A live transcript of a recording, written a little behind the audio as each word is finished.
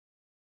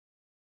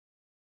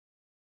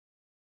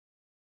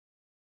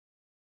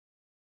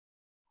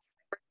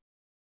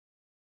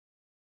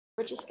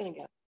We're just going to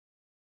go.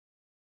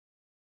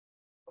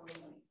 All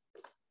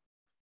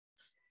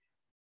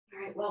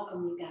right,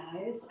 welcome, you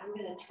guys. I'm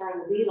going to turn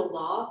the Beatles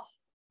off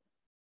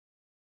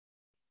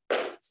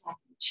so I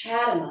can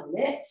chat a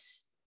moment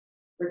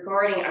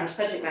regarding our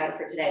subject matter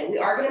for today. We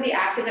are going to be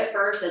active at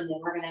first, and then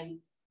we're going to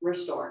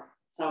restore.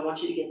 So I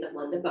want you to get the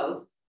blend of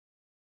both.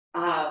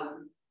 I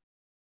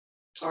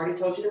already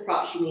told you the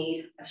props you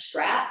need: a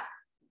strap,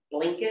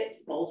 blanket,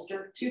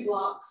 bolster, 2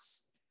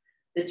 blocks.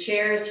 The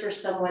chair is for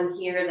someone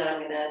here that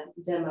I'm going to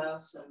demo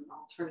some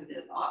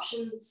alternative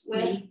options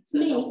with. So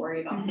don't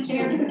worry about the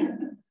chair.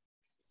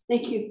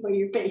 Thank you for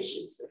your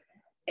patience.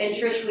 And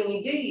Trish, when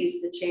you do use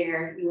the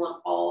chair, you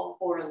want all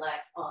 4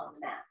 legs on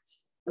the mat.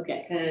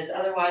 Okay. Because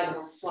otherwise it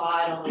will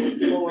slide on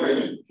the floor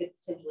and could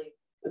potentially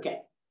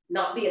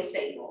not be a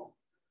stable,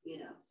 you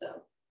know. So,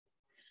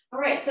 all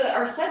right. So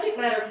our subject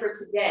matter for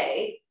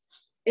today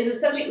is a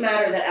subject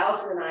matter that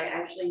Allison and I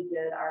actually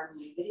did our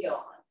new video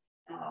on.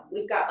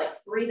 We've got like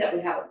 3 that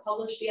we haven't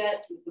published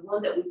yet. The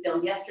one that we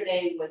filmed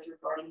yesterday was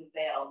regarding the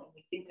veil, and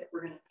we think that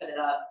we're going to put it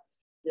up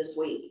this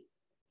week.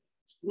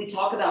 We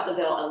talk about the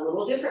veil a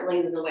little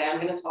differently than the way I'm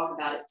going to talk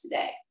about it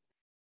today.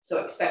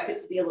 So expect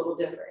it to be a little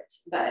different.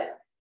 But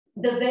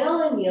the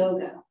veil in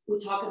yoga, we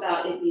talk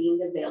about it being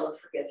the veil of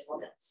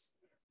forgetfulness,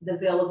 the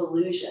veil of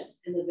illusion,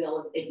 and the veil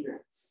of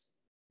ignorance.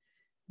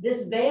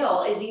 This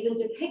veil is even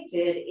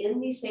depicted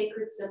in the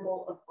sacred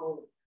symbol of Om.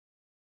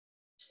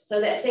 So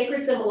that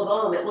sacred symbol of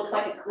Om, it looks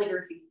like a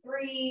calligraphy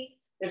 3.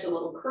 There's a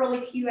little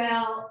curly Q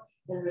out,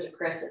 then there's a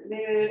crescent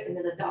moon, and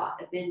then a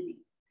dot, a bindi.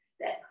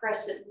 That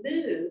crescent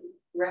moon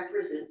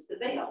represents the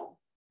veil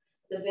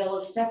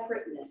of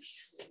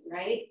separateness,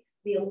 right?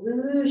 The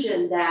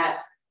illusion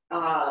that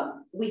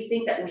we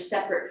think that we're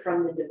separate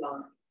from the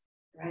divine,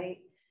 right?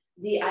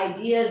 The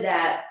idea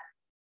that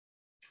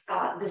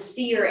the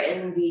seer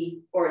and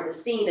the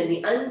seen and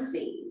the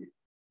unseen,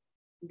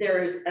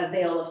 there's a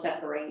veil of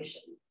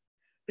separation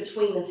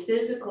between the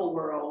physical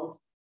world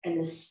and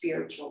the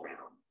spiritual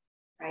realm,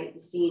 right? The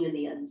seen and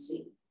the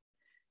unseen.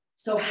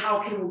 So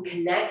how can we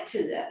connect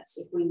to this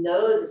if we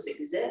know this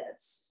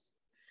exists?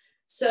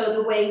 So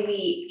the way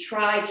we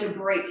try to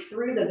break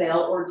through the veil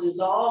or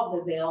dissolve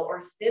the veil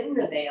or thin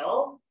the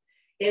veil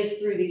is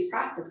through these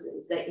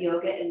practices that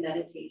yoga and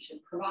meditation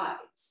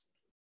provides.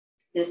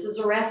 This is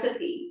a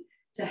recipe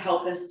to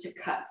help us to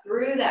cut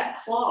through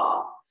that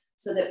cloth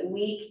so that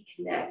we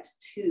can connect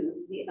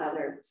to the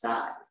other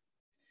side.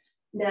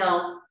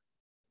 Now,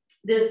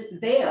 this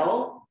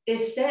veil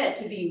is said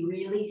to be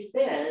really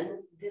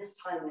thin this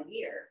time of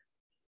year.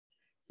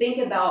 Think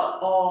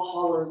about All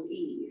Hallows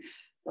Eve,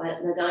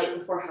 the night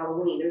before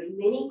Halloween. There's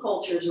many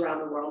cultures around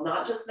the world,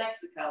 not just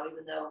Mexico,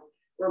 even though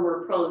we're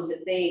more prone to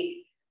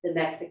think the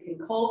Mexican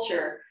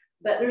culture,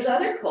 but there's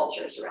other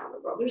cultures around the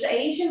world. There's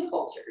Asian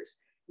cultures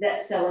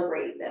that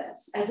celebrate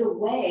this as a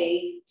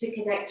way to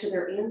connect to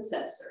their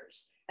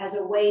ancestors, as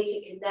a way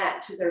to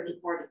connect to their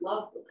departed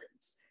loved ones.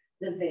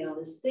 The veil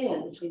is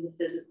thin between the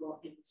physical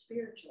and the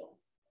spiritual.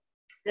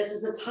 This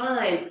is a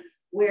time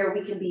where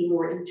we can be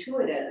more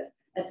intuitive,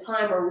 a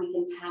time where we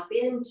can tap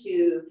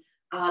into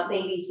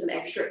maybe some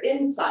extra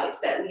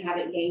insights that we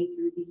haven't gained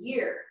through the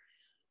year.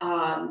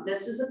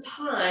 This is a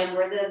time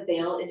where the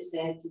veil is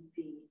said to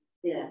be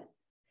thin,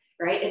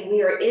 right? And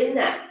we are in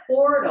that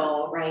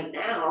portal right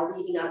now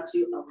leading up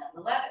to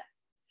 11/11.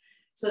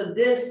 So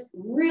this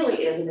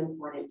really is an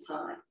important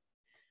time.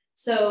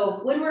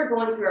 So when we're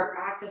going through our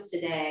practice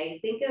today,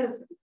 think of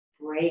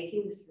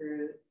breaking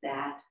through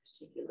that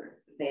particular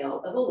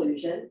veil of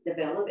illusion, the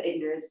veil of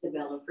ignorance, the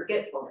veil of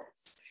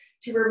forgetfulness,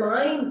 to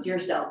remind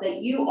yourself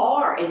that you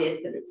are an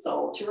infinite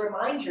soul, to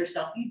remind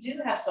yourself you do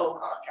have soul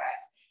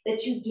contracts,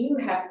 that you do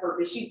have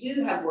purpose, you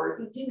do have worth,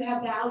 you do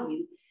have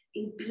value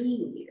in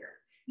being here.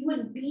 You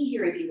wouldn't be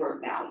here if you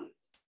weren't valued.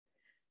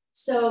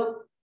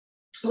 So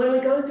when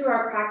we go through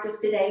our practice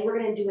today, we're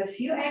going to do a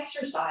few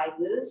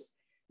exercises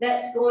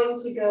that's going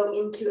to go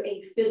into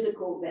a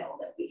physical veil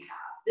that we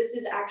have. This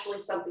is actually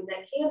something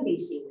that can be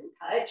seen and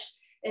touched,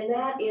 and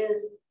that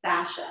is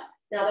fascia.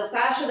 Now, the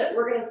fascia that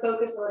we're going to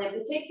focus on in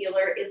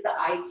particular is the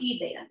IT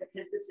band,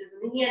 because this is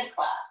an yin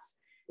class.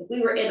 If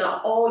we were in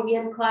an all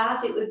yin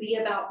class, it would be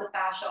about the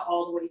fascia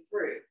all the way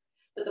through.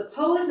 But the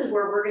pose is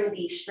where we're going to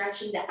be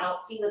stretching the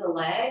outseam of the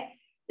leg.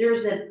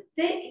 There's a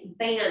thick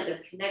band of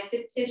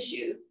connective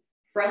tissue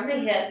from the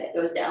hip that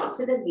goes down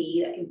to the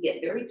knee that can get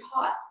very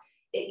taut.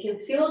 It can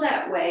feel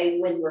that way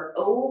when we're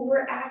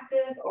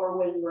overactive or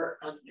when we're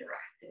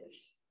underactive.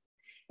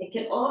 It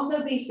can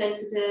also be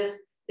sensitive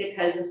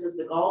because this is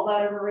the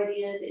gallbladder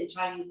meridian in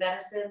Chinese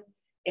medicine,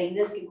 and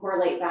this can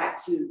correlate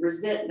back to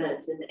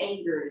resentments and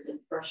angers and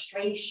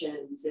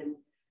frustrations and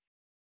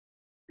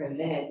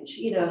revenge,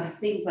 you know,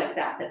 things like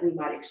that that we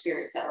might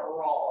experience at a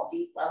raw,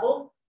 deep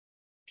level.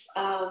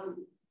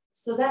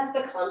 So that's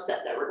the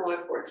concept that we're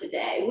going for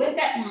today. With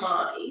that in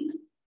mind,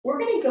 we're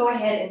going to go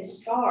ahead and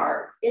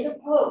start in a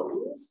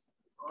pose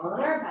on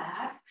our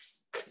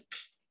backs.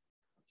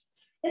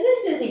 And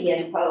this is a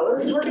yin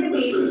pose. We're going to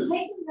be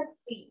taking the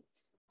feet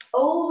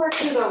over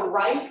to the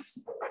right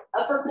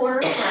upper corner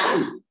of the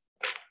mat.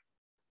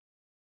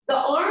 The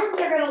arms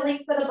are going to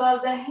lengthen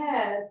above the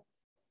head,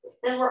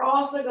 and we're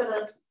also going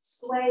to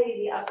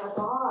sway the upper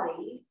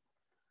body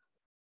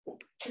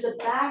to the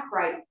back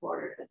right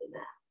corner of the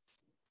mat.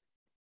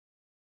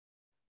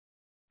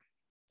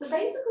 So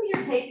basically,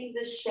 you're taking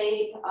the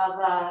shape of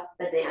a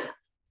banana,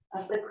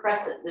 of the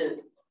crescent moon.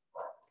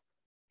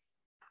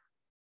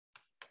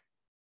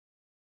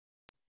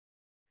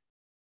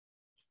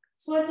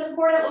 So it's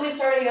important when we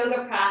start a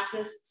yoga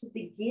practice to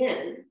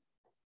begin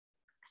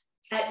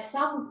at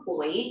some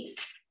point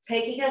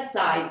taking a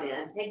side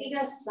bend, taking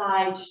a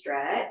side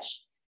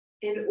stretch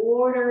in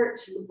order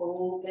to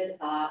open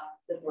up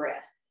the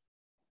breath,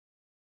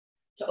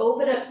 to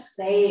open up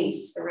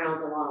space around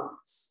the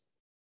lungs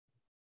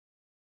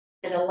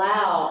and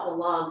allow the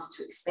lungs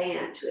to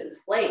expand, to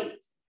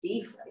inflate,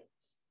 deflate,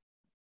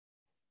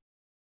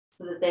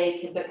 so that they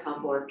can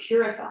become more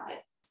purified.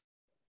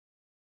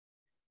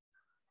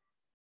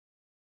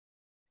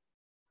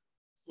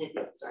 Maybe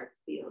it start to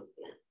feel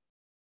again.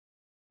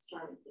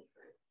 Starting different.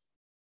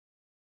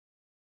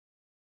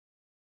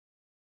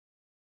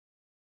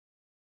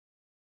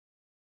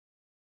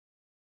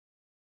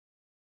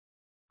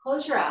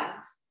 Close your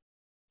eyes.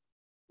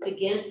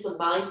 Begin some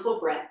mindful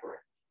breath work.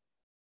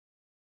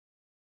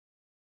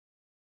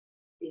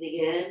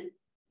 Breathing in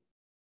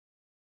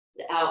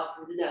and out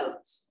through the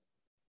nose.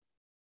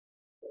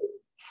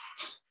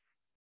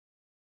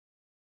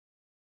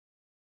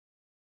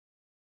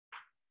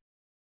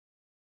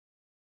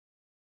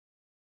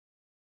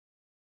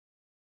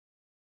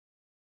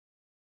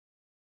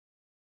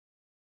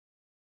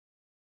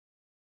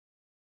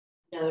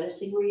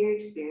 Noticing where you're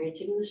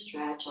experiencing the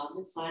stretch on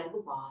the side of the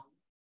body,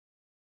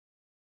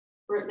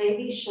 or it may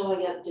be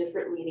showing up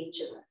differently in each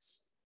of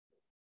us.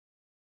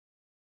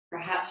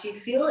 Perhaps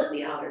you feel it in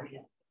the outer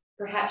hip.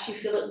 Perhaps you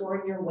feel it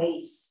more in your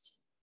waist,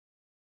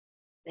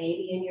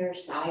 maybe in your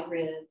side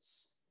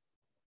ribs,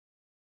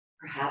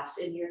 perhaps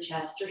in your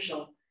chest or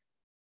shoulder.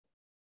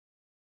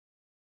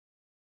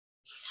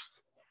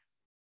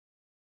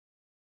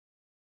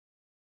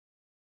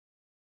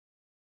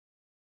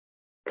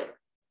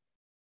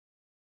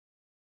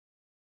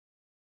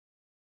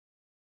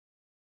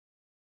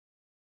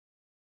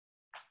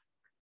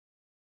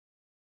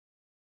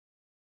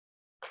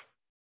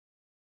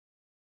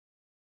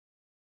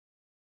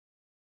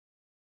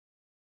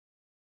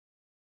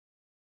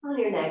 On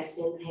your next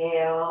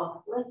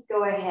inhale, let's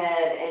go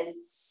ahead and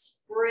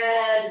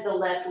spread the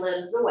left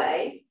limbs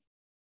away.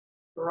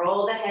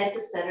 Roll the head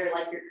to center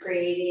like you're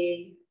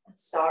creating a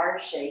star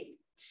shape.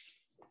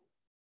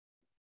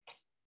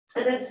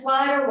 And then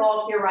slide or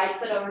walk your right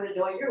foot over to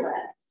join your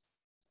left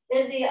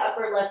in the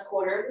upper left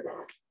corner of the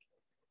mat.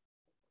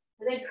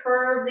 And then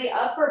curve the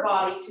upper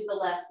body to the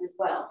left as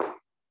well,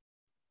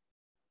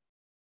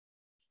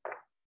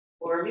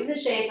 forming the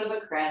shape of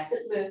a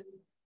crescent moon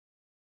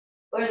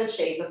or the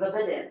shape of a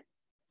banana.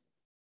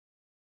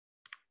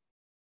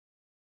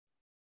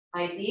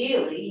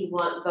 Ideally, you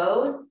want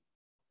both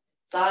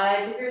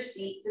sides of your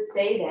seat to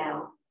stay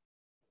down,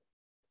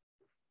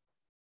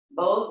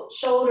 both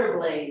shoulder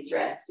blades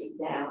resting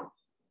down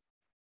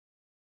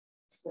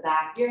to the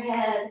back of your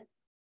head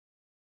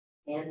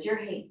and your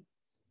hands.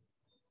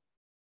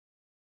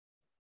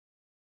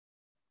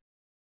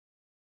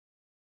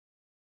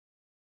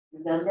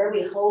 Remember,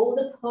 we hold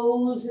the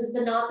poses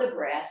but not the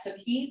breath, so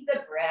keep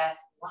the breath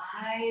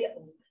wide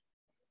open.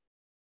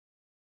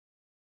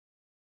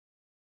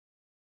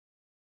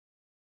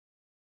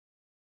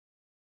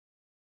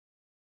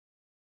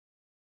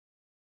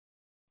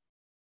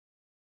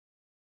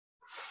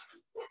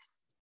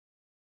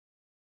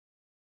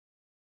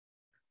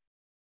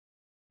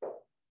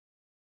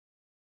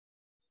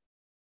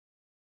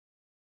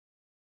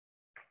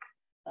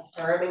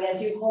 Affirming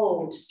as you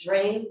hold,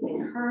 strength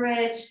and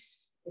courage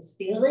is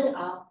filling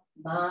up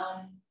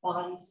my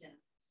body cells.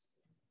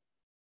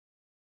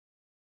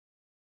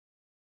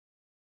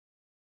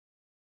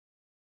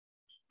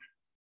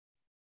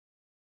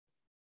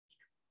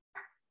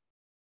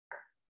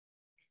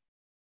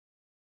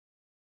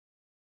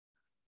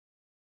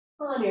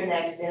 On your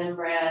next in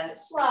breath,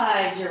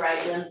 slide your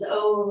right limbs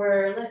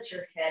over, let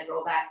your head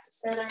roll back to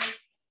center.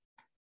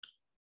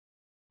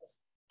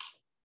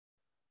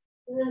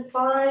 And then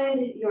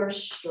find your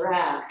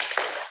strap.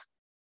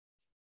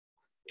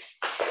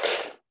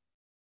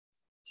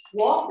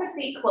 Walk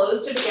the feet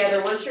closer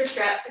together once your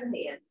strap's in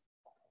hand.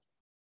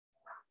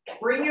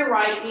 Bring your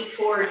right knee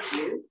towards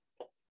you.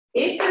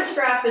 If your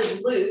strap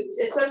is looped,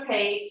 it's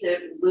okay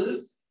to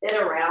loop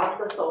it around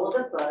the sole of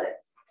the foot.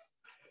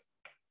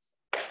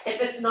 If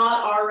it's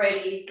not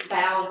already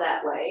bound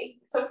that way,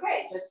 it's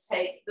okay. Just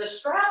take the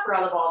strap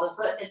around the ball of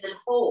the foot and then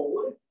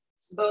hold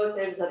both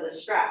ends of the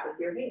strap with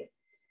your hands.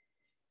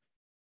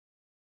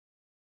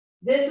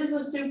 This is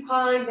a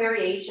supine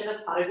variation of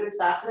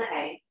Padangusthasana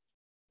A.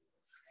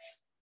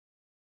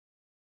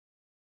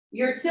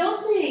 You're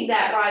tilting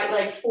that right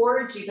leg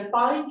towards you to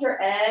find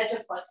your edge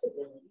of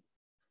flexibility.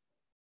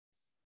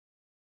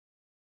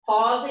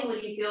 Pausing when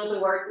you feel the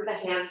work through the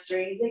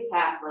hamstrings and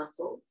calf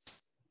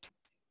muscles.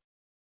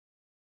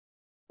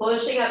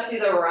 Pushing up through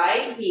the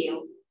right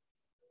heel.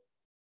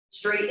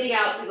 Straightening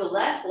out through the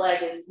left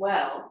leg as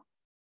well.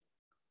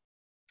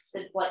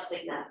 And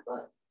flexing that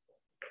foot.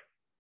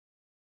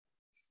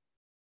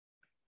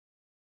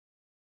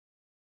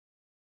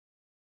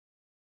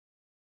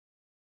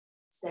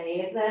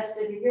 Stay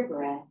invested in your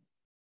breath.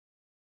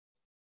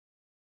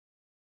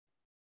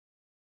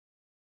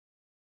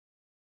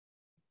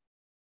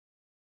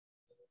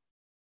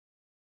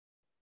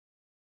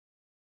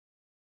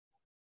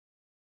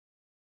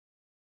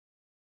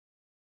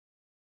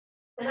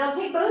 And I'll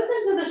take both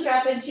ends of the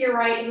strap into your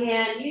right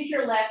hand. Use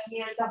your left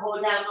hand to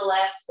hold down the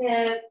left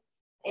hip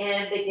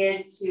and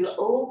begin to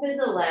open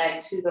the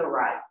leg to the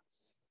right.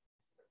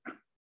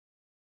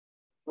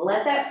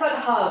 Let that foot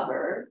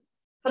hover.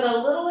 Put a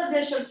little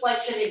additional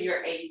flexion in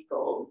your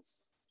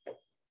ankles.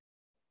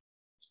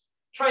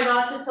 Try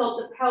not to tilt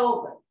the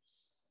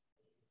pelvis.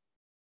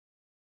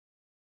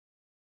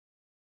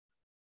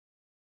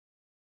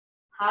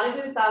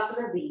 Higher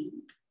B.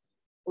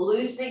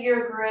 Loosening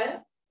your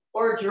grip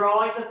or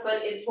drawing the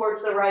foot in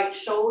towards the right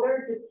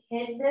shoulder,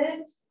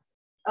 dependent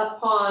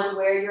upon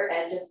where your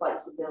edge of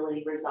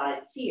flexibility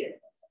resides here.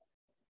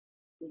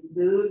 We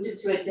moved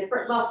into a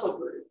different muscle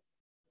group.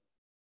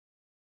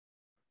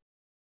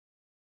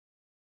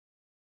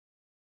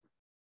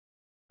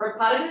 For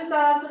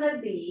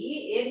Padangusthasana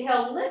B,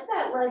 inhale, lift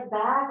that leg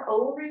back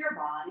over your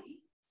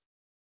body.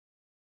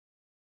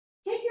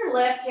 Take your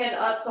left hand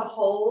up to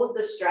hold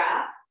the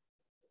strap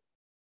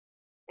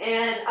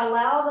and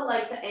allow the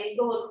leg to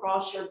angle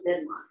across your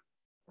midline,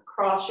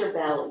 across your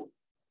belly,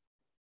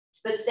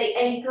 but stay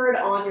anchored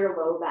on your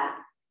low back.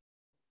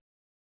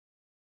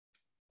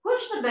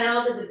 Push the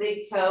mound of the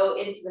big toe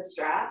into the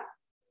strap.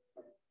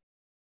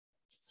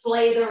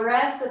 Splay the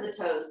rest of the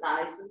toes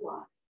nice and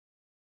wide.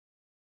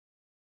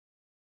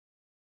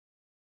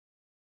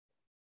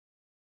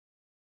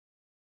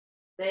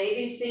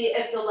 Maybe see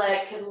if the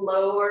leg can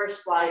lower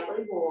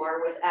slightly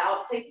more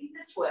without taking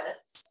the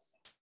twist.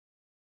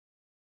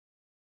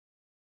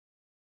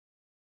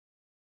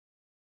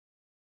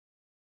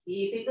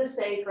 Keeping the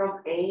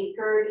sacrum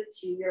anchored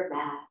to your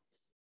mat.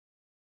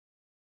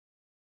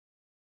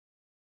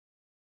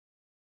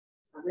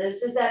 And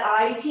this is that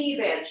IT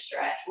band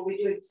stretch. We'll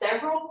be doing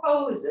several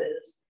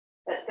poses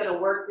that's going to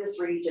work this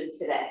region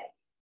today.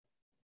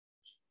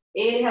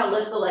 Inhale,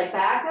 lift the leg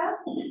back up.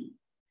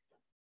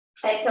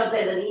 Exhale,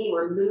 bend the knee,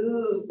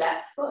 remove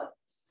that foot.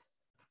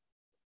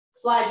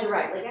 Slide your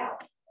right leg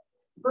out.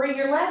 Bring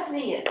your left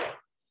knee in.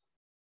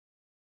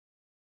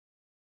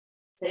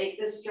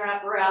 Take the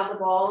strap around the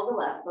ball of the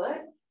left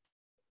foot.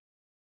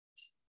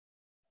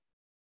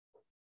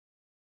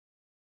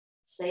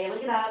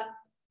 Sailing it up.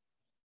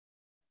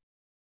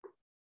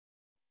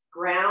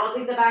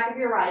 Grounding the back of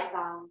your right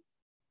thigh.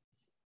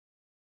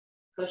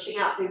 Pushing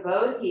out through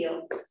both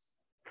heels.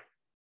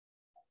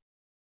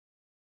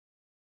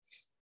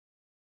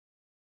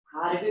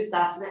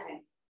 Padangusthasana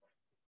A.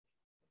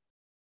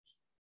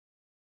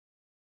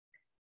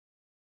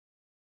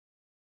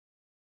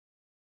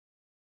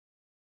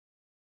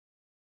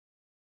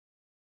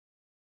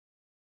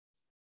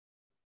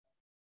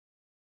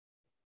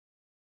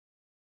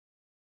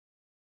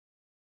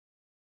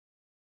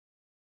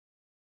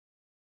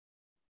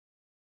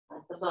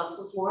 Let the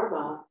muscles warm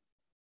up.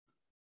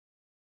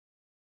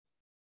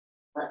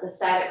 Let the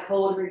static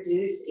hold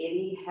reduce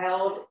any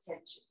held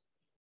tension.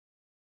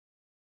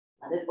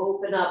 Let it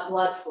open up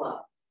blood flow.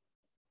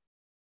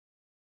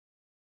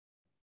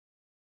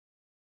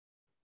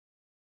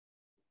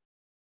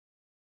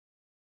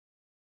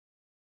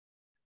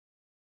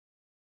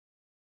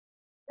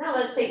 Now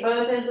let's take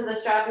both ends of the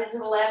strap into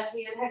the left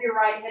hand. Have your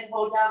right hand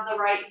hold down the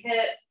right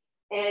hip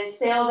and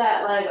sail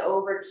that leg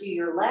over to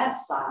your left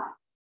side.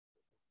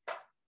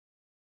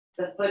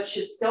 The foot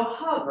should still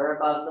hover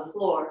above the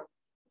floor.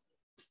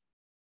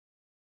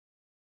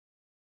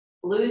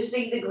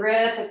 Loosening the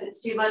grip if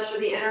it's too much for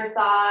the inner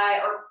thigh,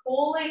 or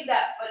pulling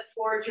that foot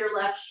towards your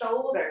left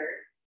shoulder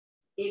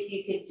if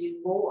you can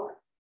do more.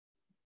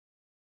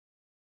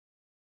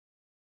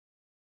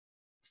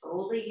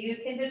 Only you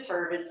can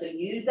determine, so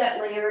use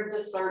that layer of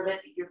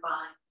discernment in your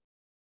mind.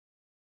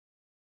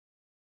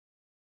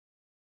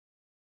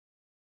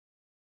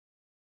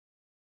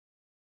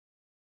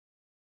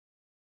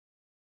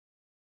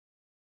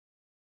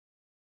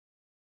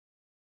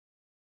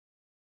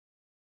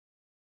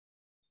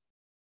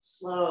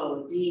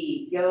 Slow,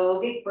 deep,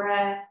 yogic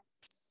breaths.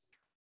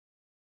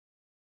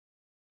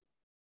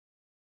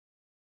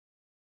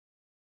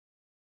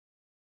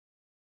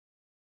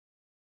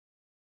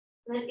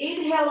 Then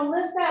inhale,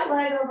 lift that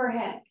leg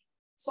overhead.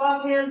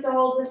 Swap hands to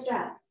hold the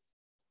strap.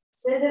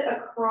 Send it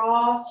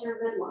across your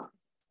midline.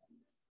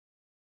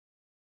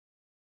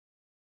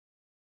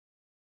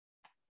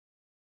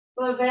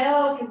 So a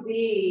veil can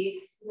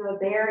be, a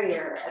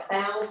barrier, a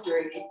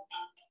boundary.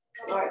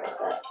 Sorry about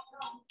that.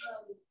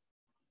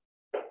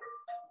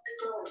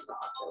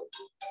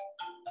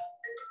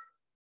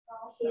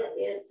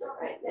 Can't answer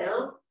right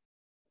now.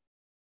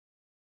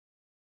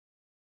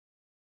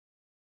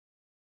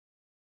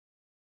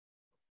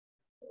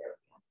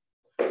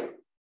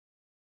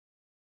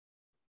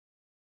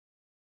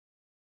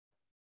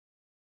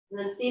 And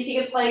then see if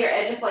you can play your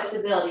edge of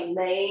flexibility.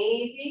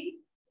 Maybe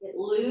it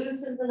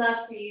loosens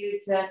enough for you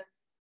to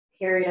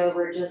carry it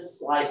over just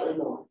slightly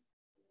more.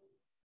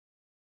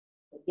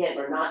 Again,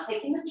 we're not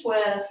taking the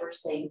twist, we're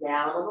staying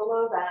down on the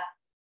low back.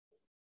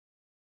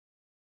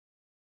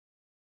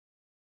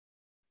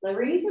 The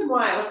reason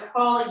why I was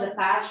calling the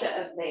fascia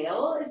a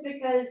veil is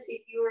because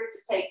if you were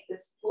to take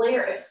this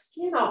layer of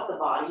skin off the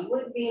body, you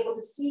wouldn't be able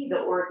to see the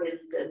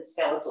organs and the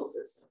skeletal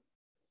system.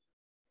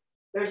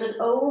 There's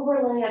an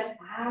overlay of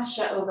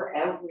fascia over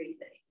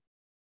everything,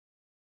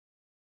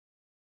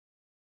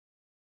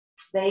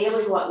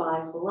 veiling what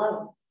lies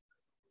below.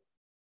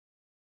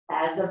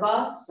 As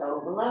above, so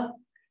below.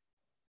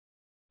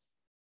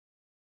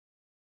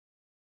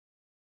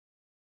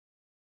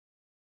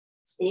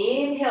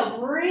 Inhale,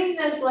 bring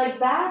this leg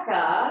back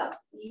up.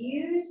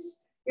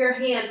 Use your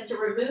hands to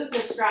remove the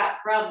strap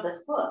from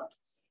the foot.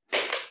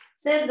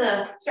 Send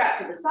the strap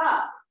to the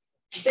side.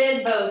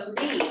 Bend both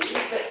knees,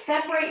 but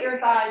separate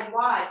your thighs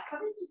wide.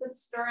 Come into the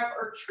stirrup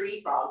or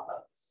tree frog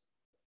pose.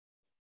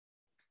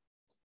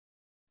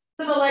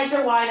 So the legs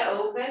are wide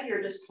open.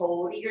 You're just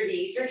holding your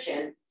knees or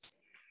shins.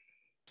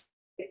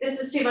 If this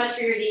is too much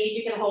for your knees,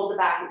 you can hold the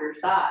back of your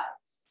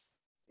thighs.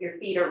 Your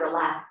feet are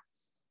relaxed.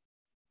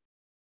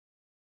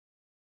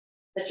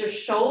 Let your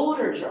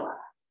shoulders relax.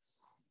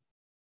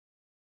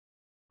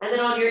 And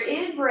then on your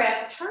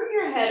in-breath, turn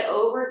your head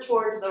over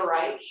towards the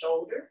right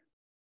shoulder.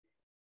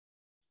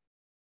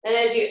 And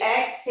as you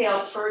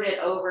exhale, turn it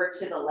over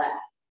to the left.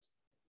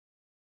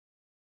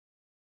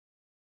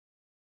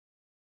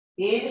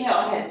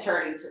 Inhale, head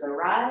turning to the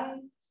right.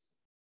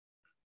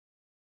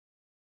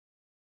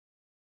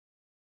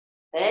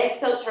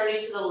 Exhale,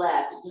 turning to the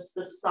left. Just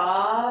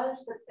massage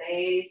the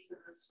face and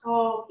the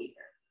skull here.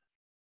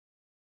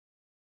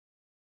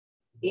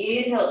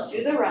 Inhale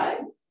to the right.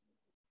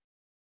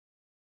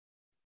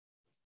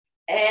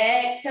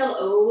 Exhale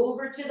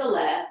over to the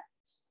left.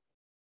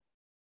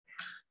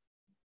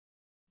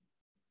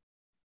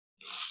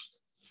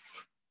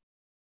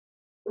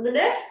 And the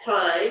next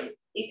time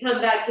you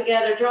come back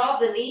together, draw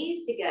the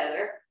knees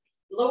together,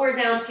 lower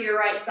down to your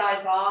right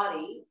side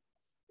body.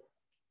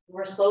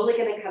 We're slowly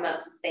going to come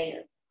up to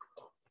stand.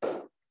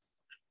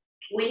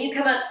 When you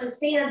come up to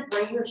stand,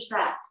 bring your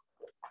strap.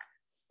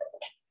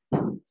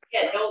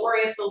 Yeah, don't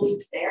worry if the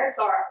loop's there, it's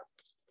all right.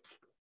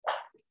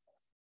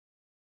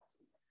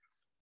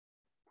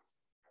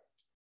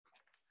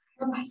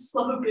 Am I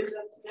slow good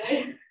enough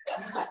today?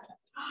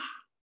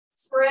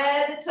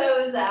 Spread the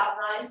toes out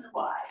nice and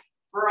wide.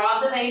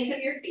 Broad the base of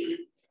your feet.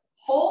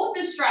 Hold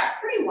the strap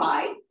pretty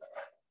wide.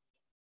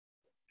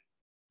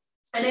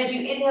 And as you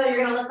inhale, you're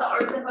going to lift the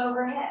arms up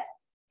overhead.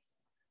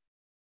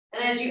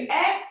 And as you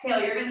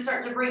exhale, you're going to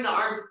start to bring the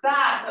arms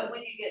back. But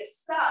when you get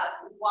stuck,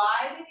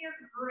 widen your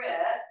grip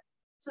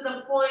to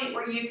the point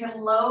where you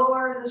can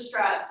lower the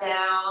strap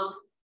down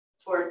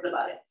towards the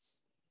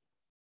buttocks.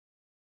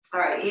 All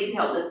right,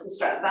 inhale, lift the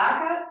strap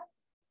back up.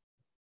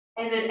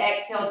 And then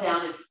exhale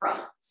down in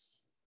front.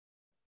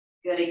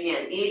 Good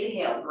again.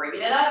 Inhale,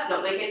 bring it up.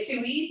 Don't make it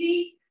too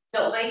easy.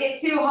 Don't make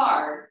it too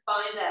hard.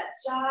 Find that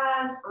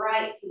just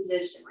right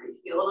position where you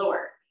feel the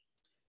work.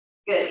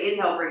 Good.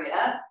 Inhale, bring it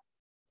up.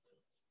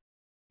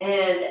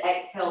 And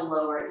exhale,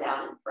 lower it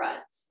down in front.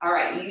 All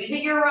right,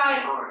 using your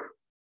right arm.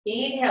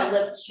 Inhale,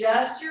 lift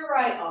just your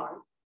right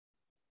arm.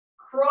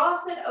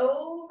 Cross it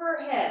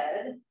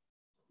overhead,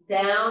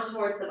 down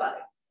towards the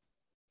buttocks.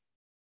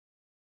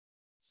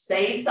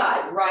 Same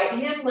side, right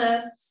hand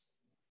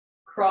lifts,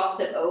 cross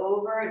it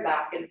over and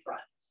back in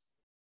front.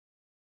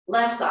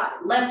 Left side,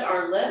 left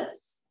arm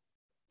lifts,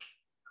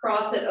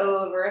 cross it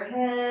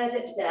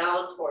overhead,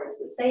 down towards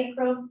the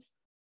sacrum.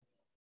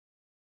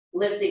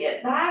 Lifting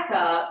it back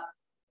up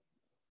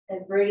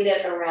and bringing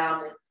it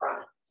around in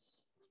front.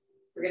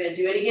 We're going to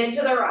do it again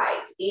to the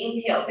right.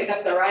 Inhale, pick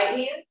up the right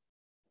hand.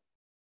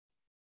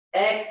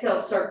 Exhale,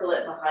 circle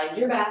it behind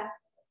your back.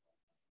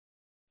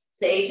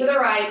 Stay to the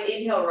right.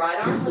 Inhale,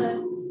 right arm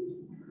lifts.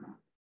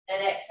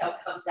 And exhale,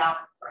 comes out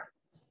in front.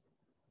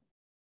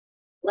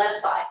 Left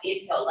side.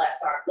 Inhale,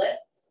 left arm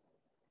lifts.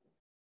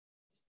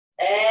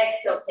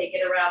 Exhale, take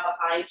it around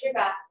behind your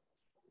back.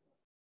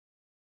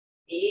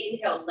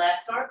 Inhale,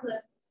 left arm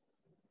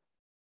lifts.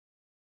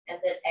 And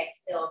then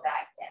exhale,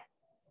 back down.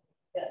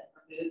 Good.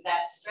 Remove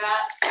that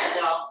strap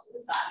and off to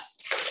the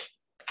side.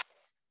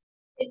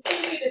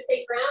 Continue to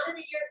stay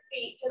grounded in your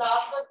feet to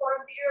also form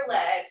through your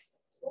legs.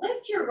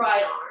 Lift your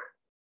right arm.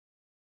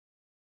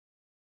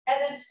 And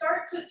then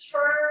start to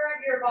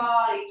turn your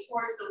body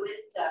towards the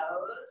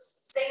windows.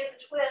 Stay in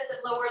the twist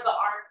and lower the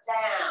arm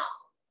down.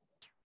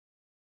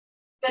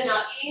 Good.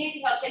 Now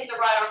inhale, take the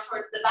right arm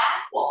towards the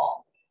back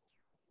wall.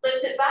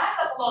 Lift it back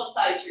up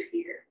alongside your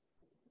ear.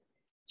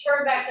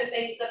 Turn back to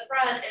face the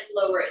front and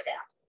lower it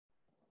down.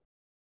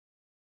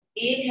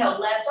 Inhale,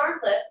 left arm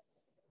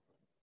lifts.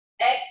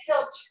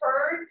 Exhale,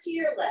 turn to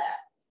your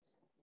left.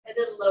 And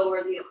then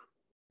lower the arm.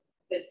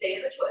 Good, stay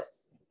in the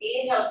twist.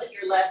 Inhale, send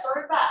your left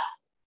arm back.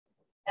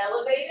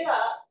 Elevate it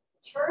up.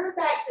 Turn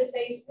back to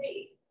face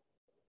me.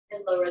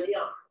 And lower the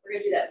arm. We're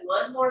going to do that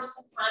one more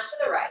time to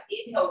the right.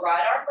 Inhale,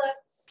 right arm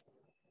lifts.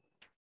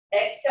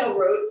 Exhale,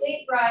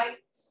 rotate right,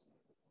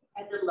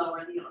 and then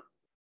lower the arm.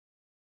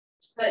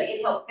 Good,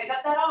 inhale, pick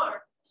up that arm,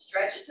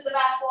 stretch it to the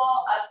back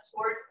wall, up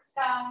towards the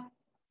sky,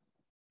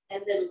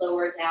 and then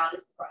lower down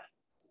in front.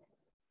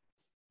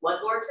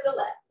 One more to the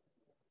left.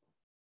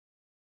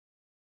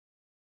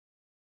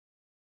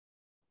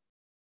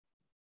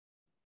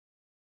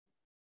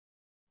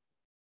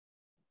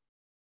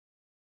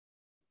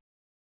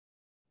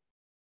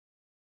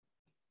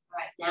 All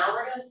right, now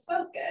we're going to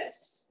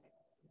focus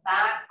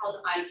back on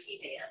the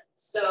IT band.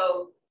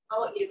 So I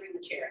want you to bring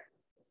the chair.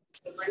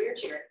 So bring your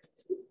chair.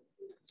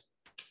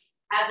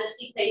 Have the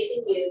seat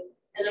facing you.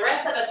 And the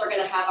rest of us are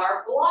going to have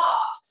our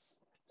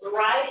blocks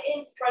right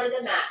in front of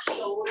the mat,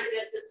 shoulder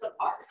distance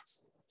apart.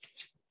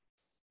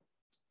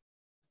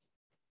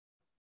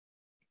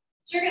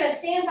 So you're going to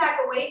stand back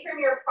away from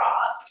your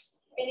props,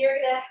 and you're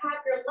going to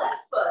have your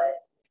left foot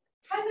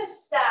kind of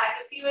stack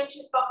a few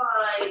inches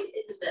behind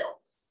in the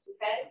middle,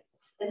 okay?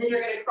 And then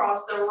you're going to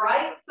cross the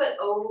right foot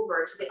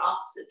over to the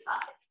opposite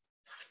side.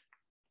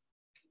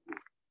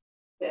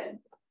 Good.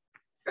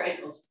 Your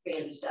ankle's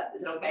bandaged up.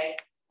 Is it okay?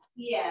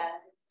 Yeah,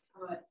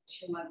 I'm a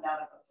 2 month out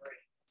of a 3.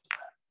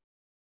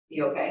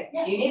 You okay?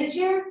 Yeah. Do you need a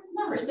chair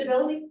for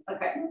stability?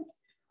 Okay.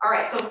 All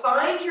right, so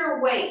find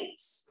your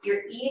weight.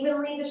 You're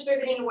evenly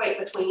distributing weight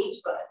between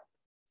each foot.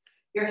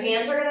 Your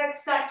hands are going to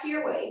stack to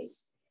your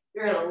waist.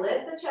 You're going to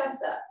lift the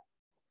chest up.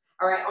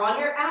 All right, on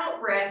your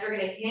out breath, you're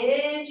going to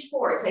hinge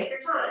forward. Take your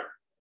time.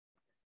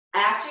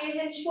 After you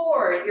hinge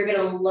forward, you're going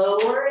to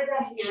lower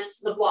the hands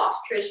to the blocks.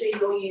 Trisha,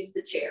 you'll use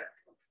the chair.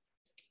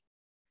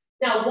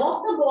 Now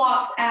walk the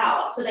blocks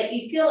out so that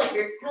you feel like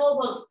your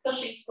tailbone's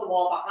pushing to the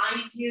wall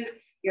behind you,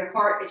 your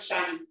heart is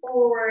shining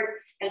forward,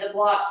 and the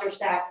blocks are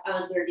stacked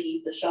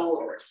underneath the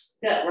shoulders.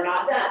 Good, we're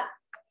not done.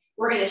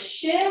 We're going to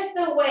shift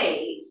the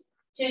weight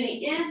to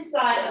the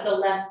inside of the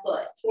left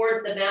foot,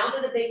 towards the mound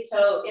of the big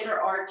toe, inner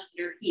arch,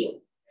 your heel.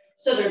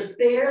 So there's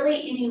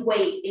barely any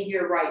weight in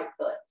your right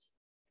foot.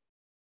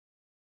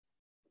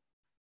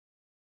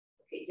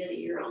 Okay, Diddy,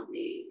 you're on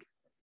the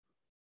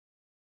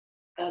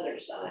other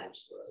side.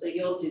 So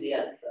you'll do the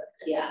other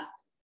foot, yeah.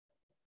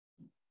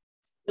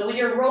 So when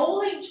you're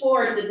rolling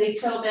towards the big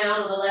toe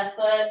mound on the left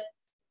foot,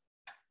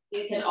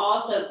 you can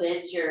also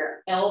bend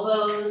your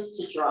elbows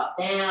to drop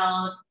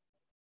down.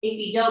 If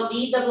you don't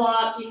need the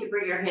block, you can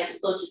bring your hands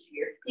closer to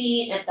your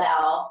feet and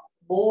bow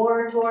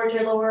more towards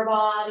your lower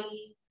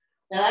body.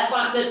 Now that's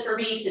not good for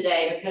me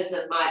today because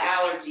of my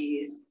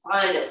allergies,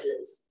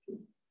 sinuses.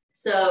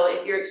 So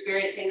if you're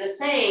experiencing the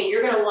same,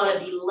 you're going to want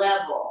to be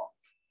level,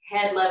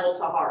 head level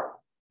to heart.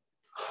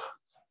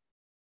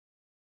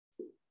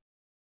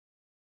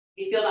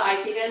 You feel the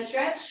IT band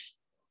stretch?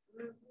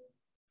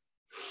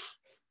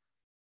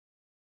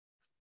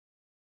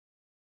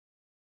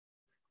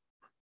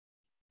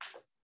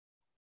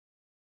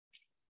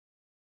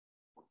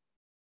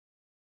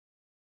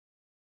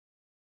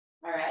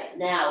 All right,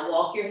 now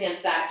walk your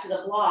hands back to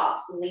the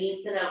blocks,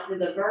 lengthen out through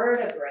the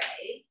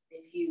vertebrae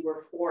if you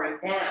were pouring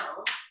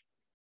down.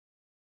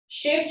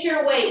 Shift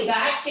your weight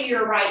back to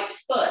your right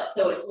foot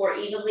so it's more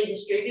evenly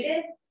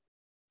distributed,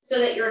 so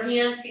that your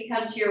hands can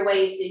come to your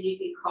waist and you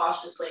can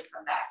cautiously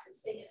come back to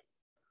stand.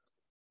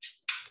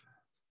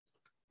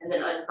 And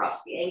then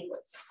uncross the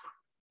ankles.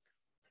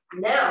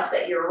 Now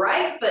set your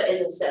right foot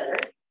in the center.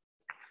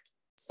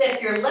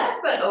 Step your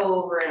left foot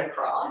over and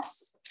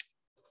across.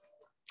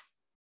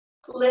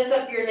 Lift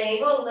up your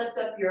navel, lift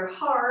up your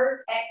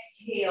heart.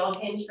 Exhale,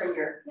 hinge from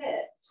your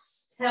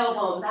hips.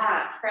 Tailbone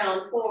back,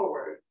 crown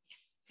forward.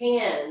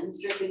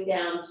 Hands dripping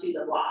down to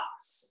the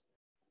blocks.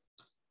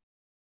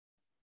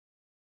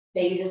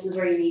 Maybe this is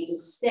where you need to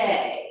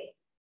stay.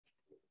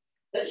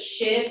 But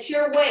shift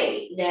your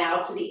weight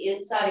now to the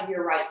inside of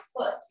your right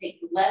foot.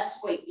 Take less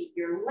weight in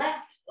your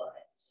left foot.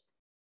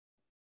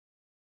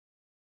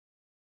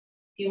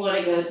 If you want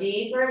to go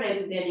deeper,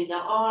 maybe bending the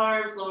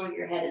arms, lowering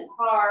your head and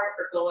heart,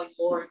 or going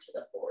more into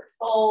the forward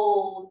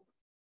fold.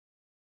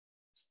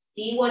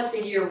 See what's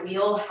in your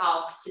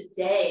wheelhouse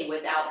today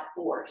without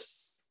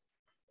force.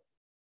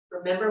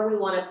 Remember, we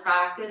want to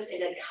practice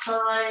in a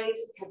kind,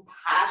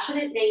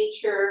 compassionate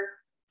nature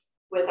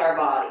with our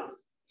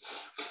bodies.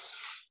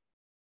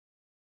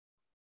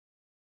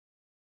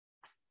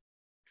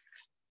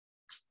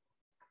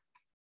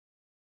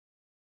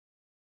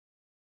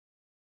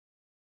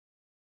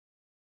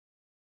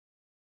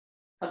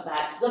 Come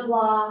back to the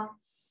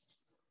blocks.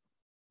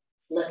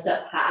 Lift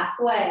up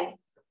halfway.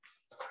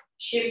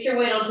 Shift your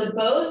weight onto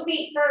both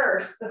feet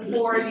first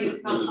before you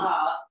come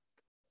up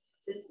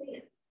to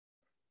stand.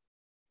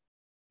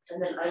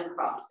 And then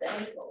uncross the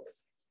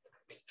ankles.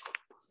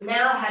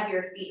 Now have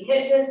your feet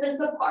hip distance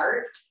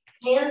apart,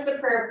 hands to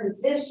prayer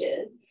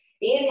position.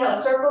 Inhale,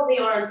 circle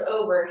the arms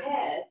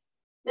overhead.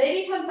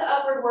 Maybe come to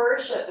upward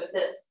worship if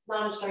that's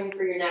not a strain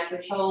for your neck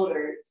or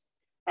shoulders.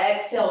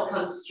 Exhale,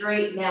 come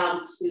straight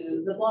down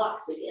to the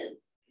blocks again.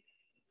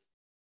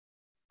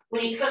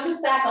 When you come to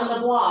stack on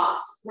the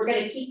blocks, we're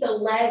going to keep the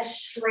legs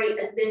straight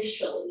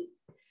initially.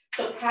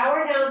 So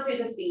power down through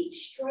the feet,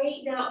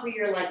 straighten out through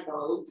your leg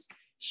bones,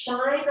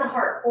 shine the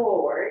heart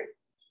forward.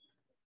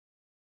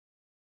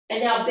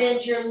 And now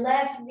bend your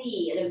left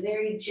knee in a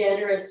very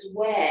generous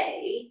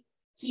way.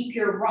 Keep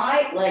your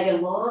right leg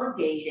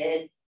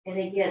elongated. And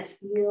again,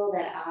 feel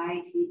that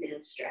IT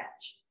band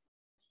stretch.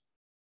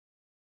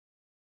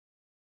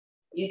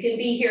 You can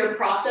be here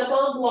propped up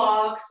on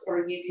blocks,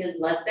 or you can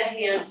let the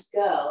hands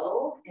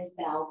go and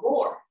bow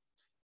more.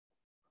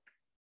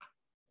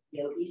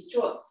 Yogi's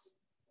choice.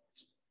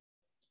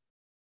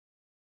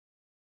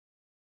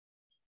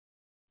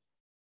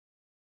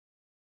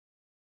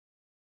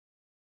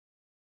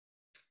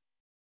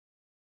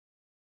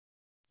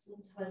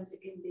 Sometimes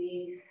it can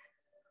be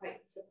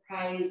quite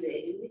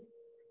surprising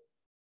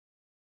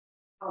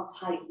how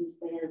tight this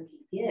band can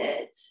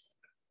get.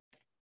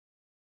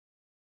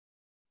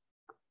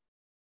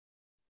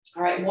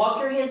 All right, walk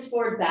your hands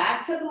forward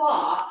back to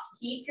blocks.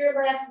 Keep your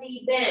left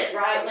knee bent,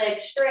 right leg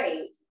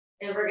straight.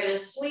 And we're gonna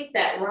sweep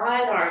that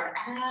right arm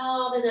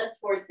out and up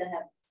towards the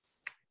heavens.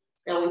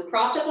 Now we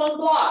propped up on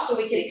blocks so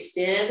we can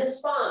extend the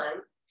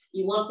spine.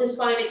 You want the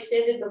spine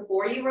extended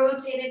before you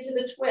rotate into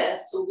the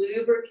twist to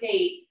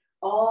lubricate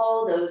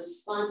all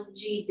those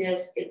spongy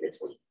discs in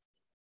between.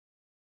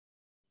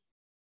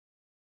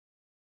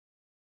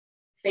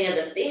 Fan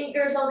the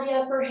fingers on the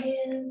upper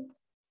hand.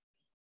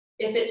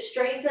 If it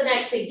strains the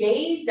neck to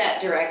gaze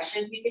that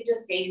direction, you can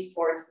just gaze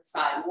towards the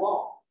side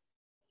wall.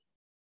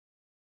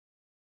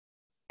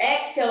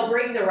 Exhale,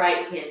 bring the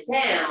right hand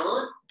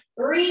down.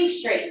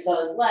 Re-straighten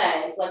both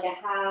legs like a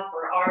half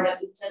or Ardha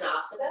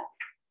Uttanasana.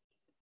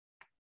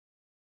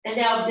 And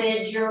now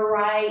bend your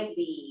right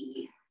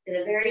knee in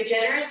a very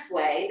generous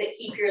way, but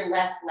keep your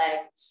left leg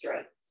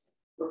straight.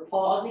 We're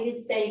pausing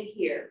and staying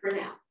here for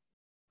now.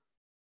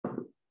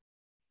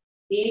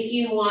 If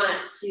you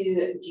want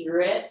to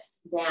drift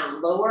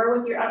down lower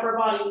with your upper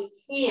body,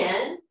 you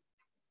can,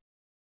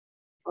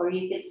 or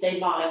you can stay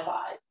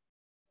modified.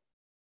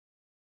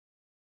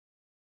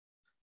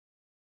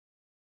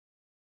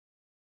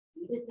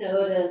 You can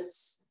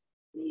notice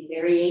the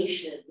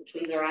variation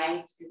between the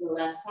right and the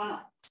left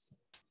sides.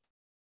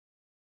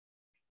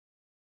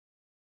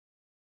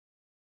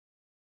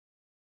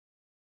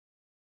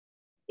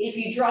 If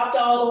you dropped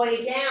all the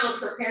way down,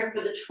 prepare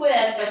for the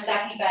twist by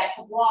stacking back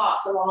to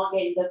blocks,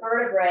 elongating the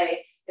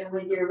vertebrae, and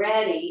when you're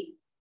ready,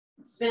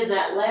 spin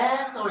that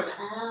left arm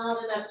out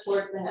and up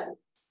towards the heavens.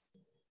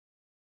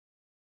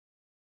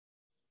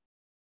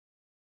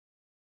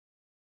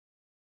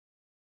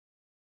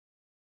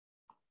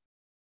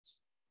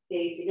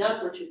 Gazing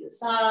upward to the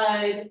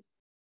side,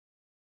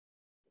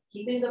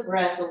 keeping the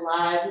breath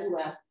alive and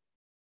well.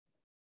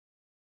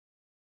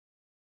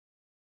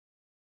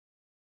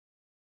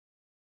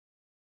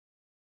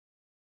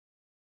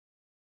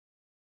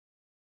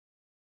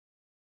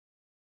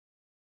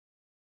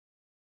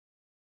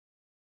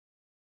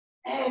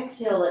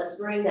 Exhale, let's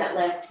bring that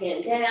left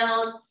hand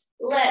down.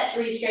 Let's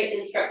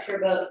re-straighten and structure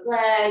both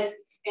legs.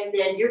 And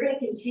then you're going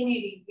to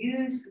continue to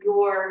use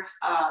your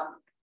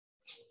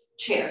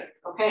chair,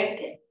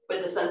 okay,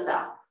 with the sun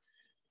out.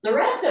 The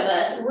rest of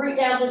us, root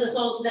down to the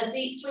soles of the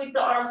feet, sweep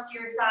the arms to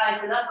your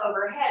sides and up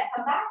overhead.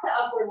 Come back to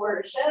upward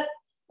worship, and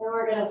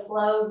we're going to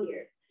flow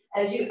here.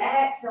 As you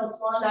exhale,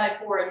 swan dive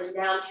forward and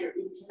down to your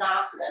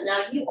Uttanasana.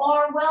 Now, you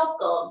are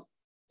welcome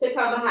to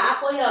come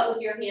halfway up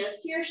with your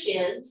hands to your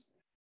shins,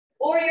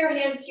 or your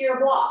hands to your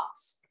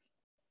blocks.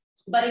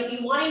 But if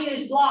you want to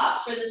use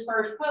blocks for this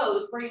first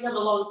pose, bring them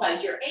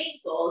alongside your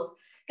ankles,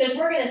 because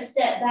we're going to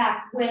step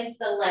back with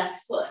the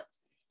left foot.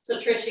 So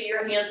Trisha,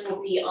 your hands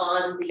will be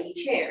on the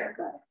chair.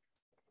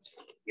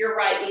 Your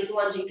right knee is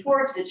lunging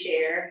towards the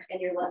chair, and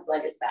your left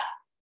leg is back.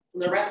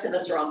 And the rest of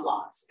us are on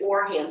blocks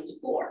or hands to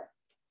floor.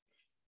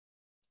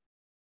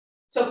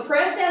 So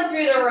press down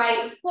through the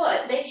right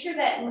foot. Make sure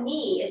that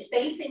knee is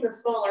facing the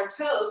smaller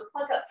toes.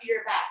 Pluck up to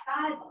your back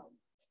thigh bone.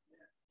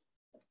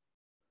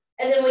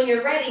 And then when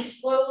you're ready,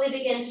 slowly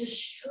begin to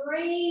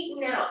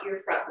straighten out your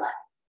front leg.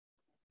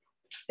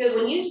 Good.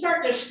 When you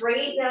start to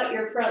straighten out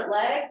your front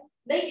leg,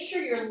 make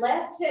sure your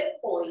left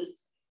hip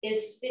point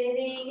is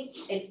spinning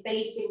and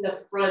facing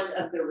the front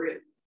of the room.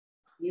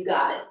 You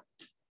got it.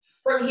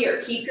 From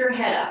here, keep your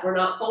head up. We're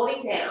not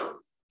folding down.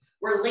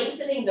 We're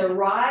lengthening the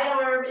right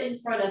arm in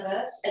front of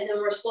us, and then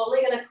we're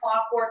slowly going to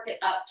clockwork it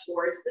up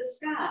towards the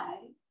sky.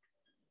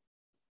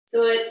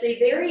 So it's a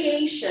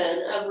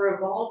variation of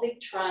revolving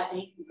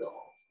triangle.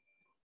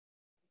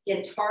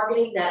 Again,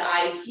 targeting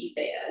that IT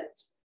band.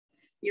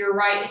 Your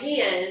right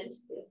hand,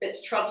 if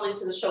it's troubling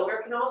to the shoulder,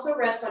 can also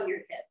rest on your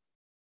hip.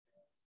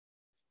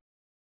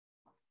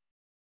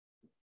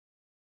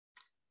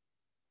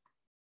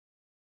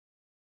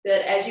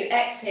 Good. As you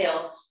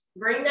exhale,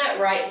 bring that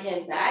right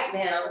hand back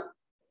down.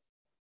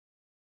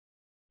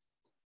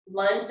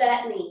 Lunge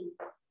that knee.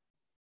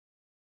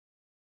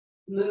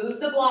 Move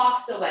the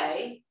blocks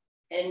away.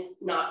 And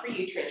not for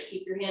you, Trish.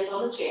 Keep your hands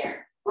on the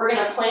chair. We're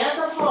going to plant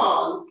the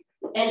palms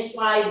and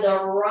slide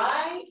the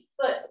right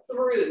foot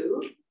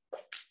through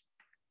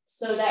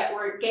so that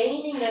we're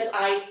gaining this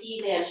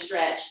IT band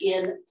stretch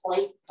in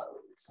plank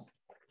pose.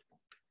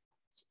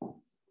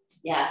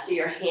 Yeah, so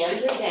your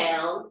hands are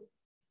down.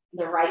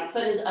 The right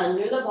foot is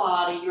under the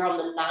body. You're on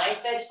the knife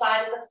edge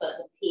side of the foot,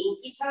 the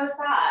pinky toe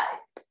side.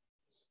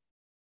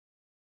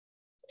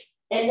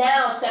 And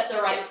now step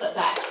the right foot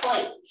back,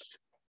 plank.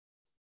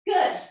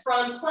 Good,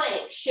 from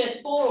plank,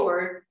 shift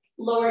forward,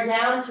 lower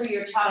down to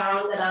your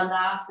Chaturanga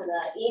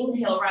Dandasana.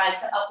 Inhale, rise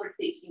to upward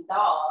facing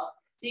dog.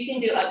 So you can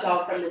do up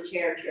dog from the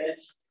chair,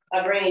 Trish,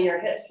 by bringing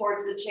your hips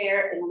towards the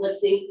chair and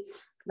lifting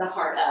the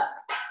heart up.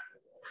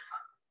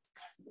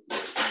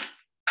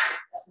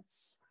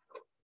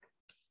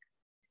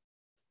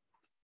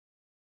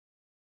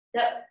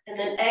 Yep, and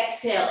then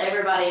exhale,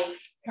 everybody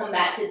come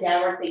back to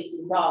downward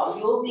facing dog.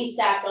 You'll be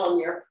stacked on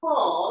your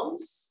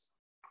palms.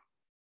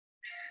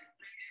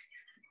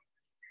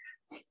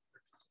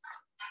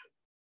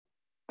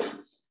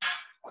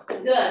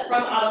 Good,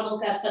 from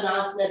Adho Mukha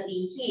Svanasana,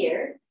 be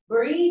here,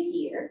 breathe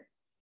here.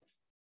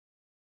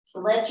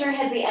 Let your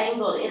head be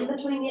angled in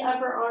between the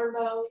upper arm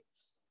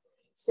bones.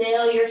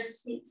 Sail your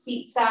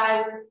seat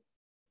skyward.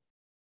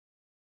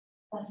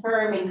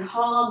 Affirming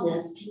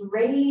calmness can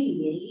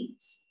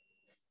radiate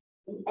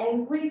in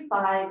every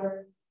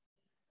fiber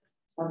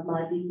of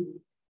my being.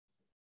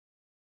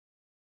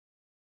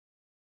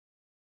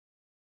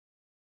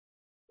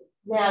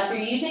 Now, if you're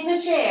using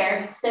the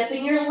chair,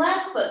 stepping your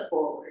left foot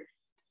forward.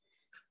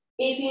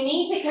 If you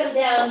need to come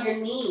down your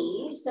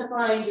knees to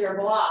find your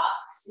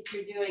blocks, if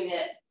you're doing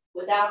it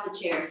without the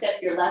chair,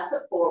 step your left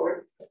foot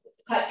forward,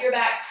 tuck your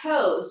back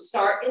toes,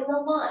 start in the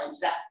lunge.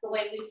 That's the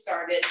way we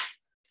started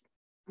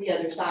the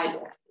other side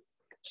with.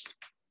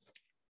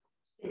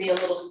 It'll be a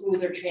little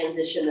smoother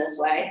transition this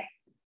way.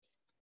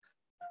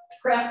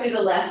 Press through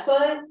the left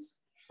foot,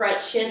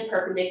 front shin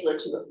perpendicular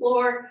to the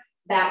floor,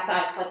 back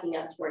thigh plucking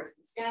up towards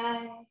the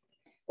sky.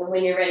 And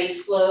when you're ready,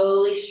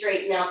 slowly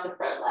straighten out the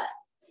front leg.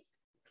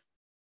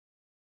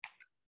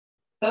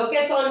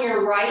 Focus on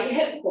your right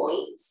hip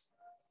point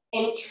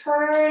and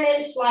turn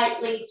it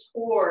slightly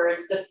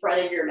towards the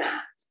front of your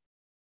mat.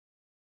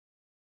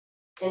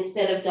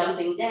 Instead of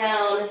dumping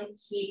down,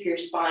 keep your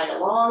spine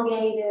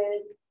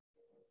elongated.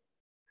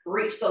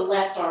 Reach the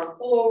left arm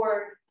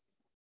forward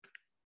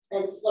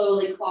and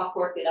slowly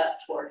clockwork it up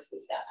towards the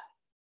sky.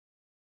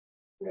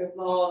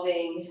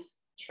 Revolving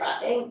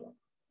triangle.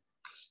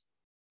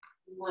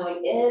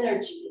 Allowing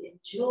energy and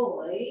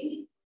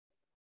joy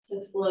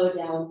to flow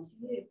down to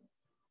you.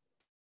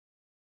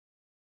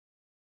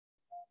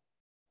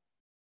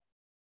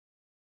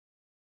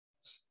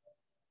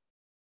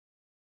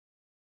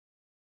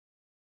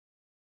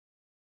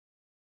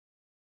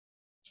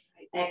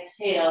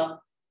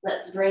 Exhale,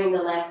 let's bring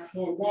the left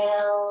hand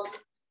down.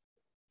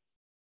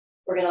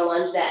 We're gonna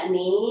lunge that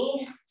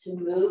knee to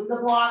move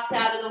the blocks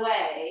out of the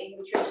way.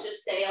 And Trish,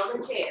 just stay on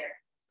the chair.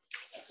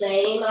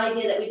 Same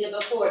idea that we did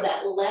before.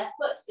 That left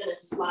foot's gonna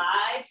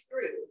slide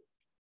through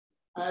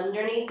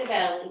underneath the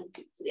belly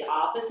to the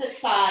opposite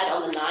side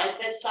on the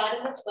 9/5 side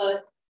of the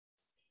foot.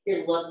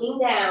 You're looking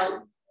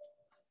down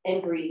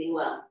and breathing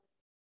well.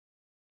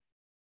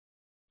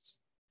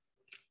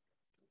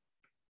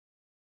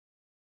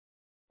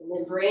 And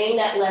then bring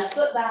that left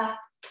foot back,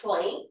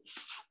 plank.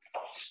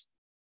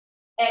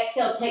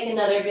 Exhale, take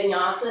another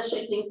vinyasa,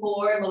 shifting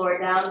forward, lower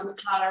down to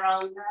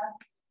Chaturanga.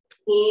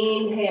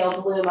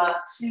 Inhale, bloom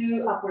up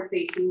to upward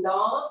facing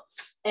dog.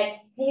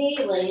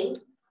 Exhaling,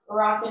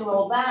 rock and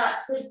roll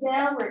back to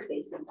downward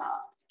facing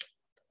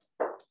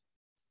dog.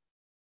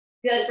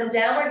 Good, from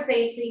downward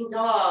facing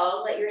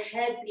dog, let your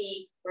head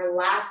be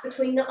relaxed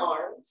between the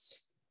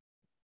arms.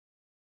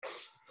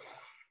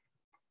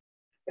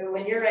 And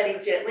when you're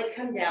ready, gently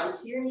come down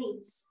to your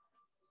knees.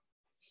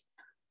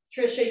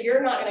 Trisha,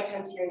 you're not gonna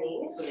come to your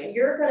knees.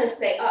 You're gonna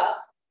stay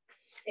up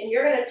and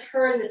you're gonna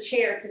turn the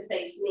chair to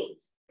face me.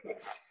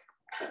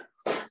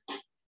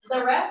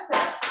 The rest of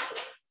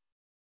us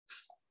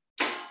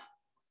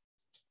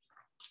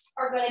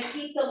are gonna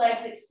keep the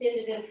legs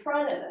extended in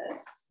front of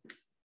us.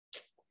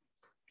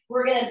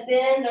 We're gonna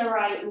bend the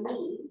right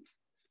knee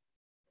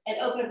and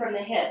open from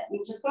the hip.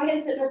 You just go ahead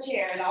and sit in the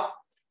chair and I'll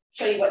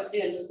show you what to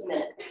do in just a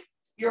minute.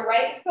 Your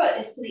right foot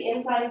is to the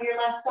inside of your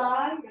left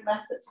thigh. Your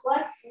left foot's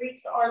flexed.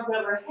 Reach the arms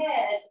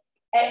overhead.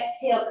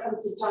 Exhale, come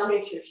to Janu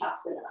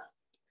Shirshasana.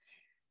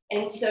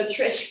 And so,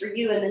 Trish, for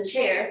you in the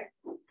chair,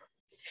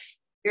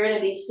 you're going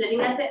to be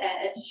sitting at the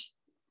edge,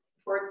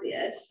 towards the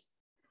edge.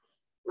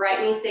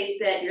 Right knee stays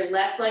bent. Your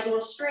left leg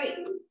will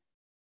straighten.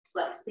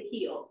 Flex the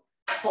heel.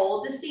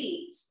 Hold the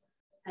seat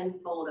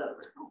and fold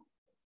over.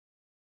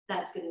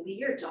 That's going to be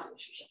your Janu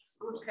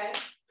Shirshasana. Okay.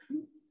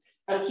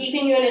 I'm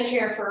keeping you in a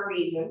chair for a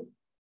reason.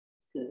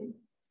 Good.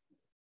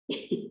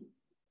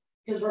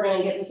 Because we're going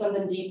to get to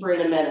something deeper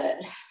in a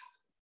minute.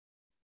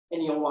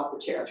 And you'll want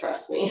the chair,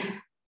 trust me.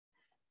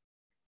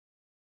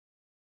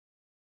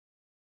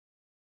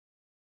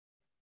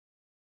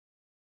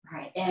 All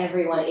right,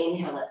 everyone,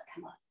 inhale, let's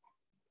come up.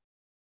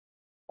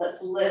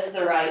 Let's lift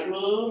the right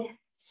knee,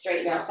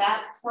 straighten out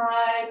back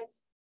side,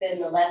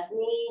 bend the left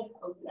knee,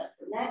 open up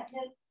the neck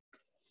hip,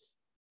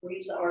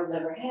 reach the arms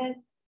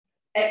overhead,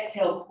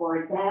 exhale,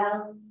 pour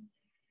down.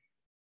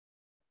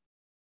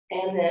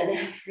 And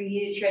then for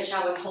you, Trish,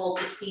 I would hold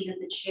the seat of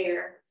the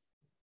chair.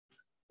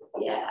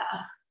 Yeah,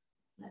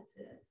 that's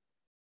it.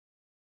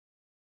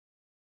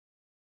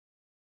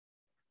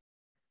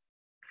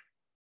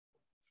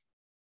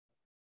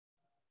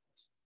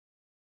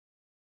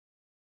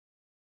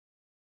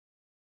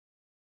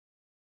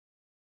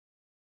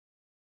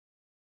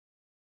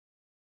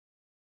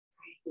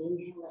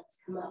 Inhale, let's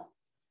come up.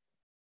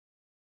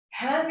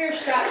 Have your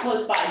strap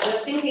close by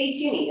just in case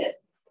you need it.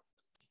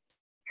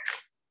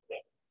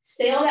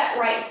 Sail that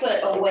right foot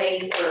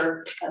away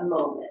for a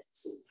moment.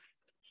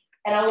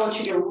 And I want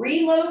you to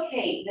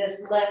relocate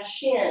this left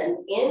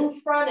shin in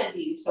front of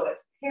you so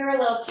it's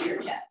parallel to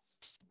your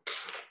chest.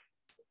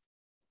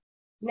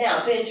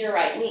 Now bend your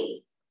right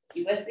knee.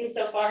 You with me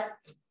so far?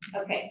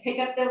 Okay, pick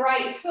up the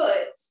right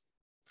foot.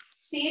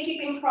 See if you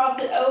can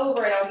cross it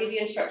over, and I'll give you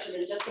instruction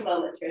in just a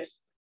moment, Trish.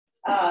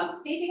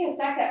 See if you can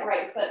stack that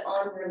right foot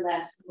on your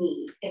left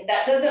knee. If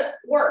that doesn't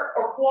work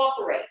or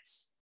cooperate,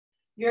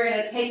 you're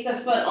going to take the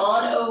foot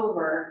on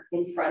over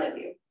in front of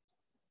you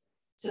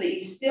so that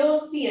you still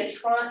see a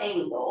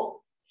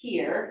triangle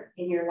here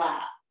in your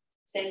lap.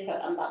 Same foot,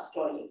 I'm about to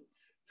join you.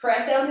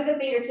 Press down through the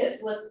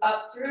fingertips, lift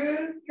up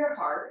through your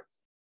heart,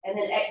 and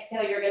then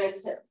exhale, you're going to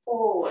tip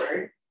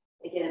forward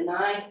and get a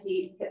nice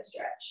deep hip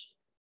stretch.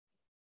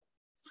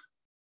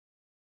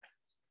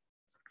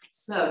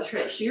 So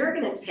Trish, you're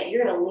going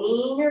to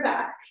lean your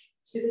back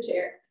to the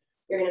chair.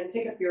 You're going to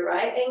pick up your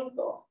right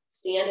ankle,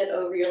 stand it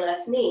over your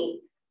left knee,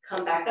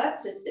 come back up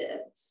to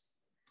sit.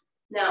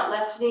 Now,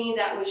 left knee,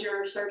 that was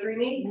your surgery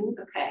knee?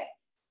 Okay.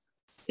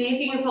 See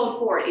if you can fold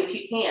forward. If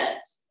you can't,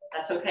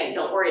 that's okay.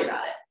 Don't worry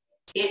about it.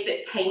 If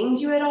it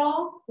pains you at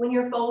all when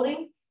you're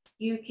folding,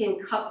 you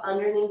can cup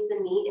underneath the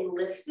knee and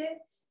lift it.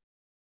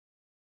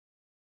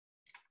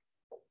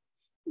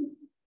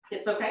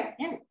 It's okay?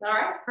 Yeah. All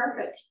right,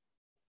 perfect.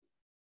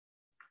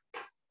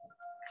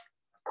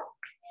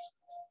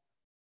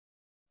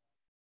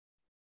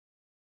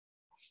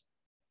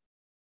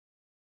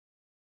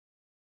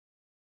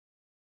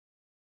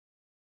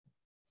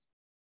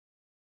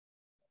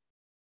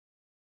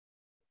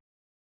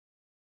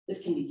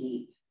 This can be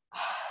deep.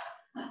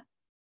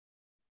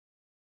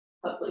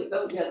 Hopefully it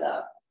goes good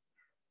though.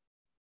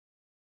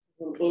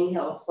 And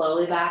inhale,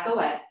 slowly back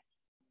away.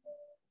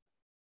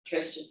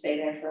 Trish, just stay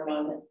there for a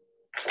moment.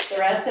 The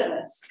rest of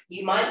us,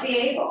 you might be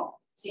able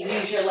to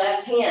use your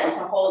left hand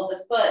to hold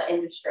the foot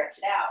and to stretch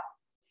it out.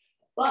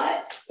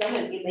 But some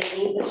of you may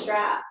need the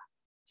strap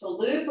to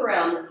loop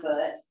around the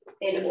foot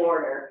in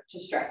order to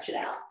stretch it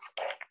out.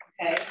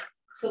 Okay,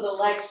 so the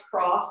legs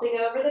crossing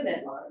over the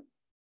midline.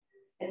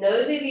 And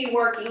those of you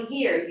working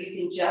here, you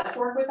can just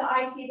work with the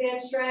IT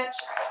band stretch,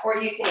 or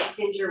you can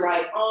extend your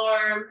right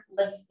arm,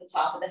 lift the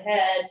top of the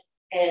head,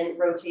 and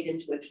rotate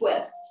into a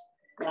twist.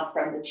 Now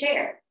from the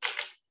chair,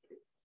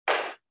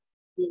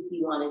 if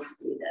you wanted to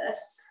do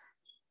this,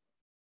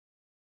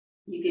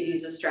 you could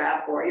use a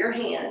strap or your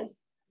hand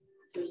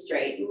to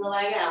straighten the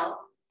leg out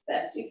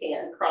as best you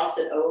can. Cross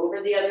it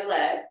over the other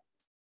leg.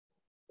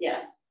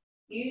 Yeah,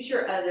 use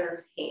your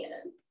other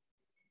hand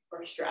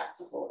or strap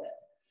to hold it.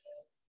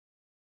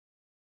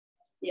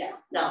 Yeah,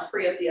 now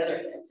free up the other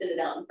hand, send it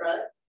out in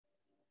front.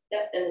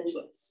 Yep, and then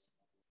twist.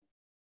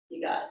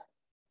 You got it.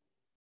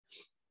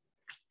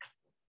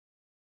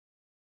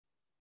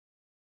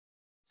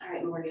 All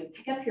right, Morgan,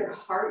 pick up your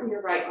heart and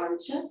your right arm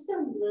just a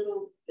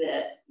little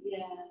bit.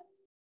 Yeah.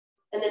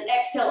 And then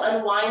exhale,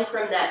 unwind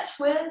from that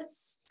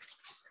twist.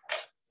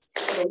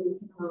 And then you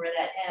can lower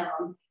that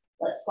down.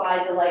 Let's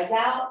slide the legs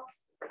out.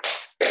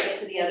 Get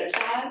to the other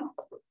side.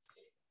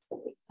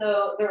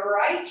 So the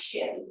right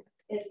shin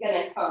is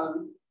going to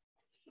come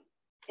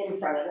in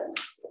front of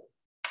us.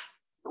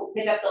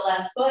 Pick up the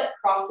left foot,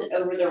 cross it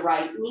over the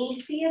right knee.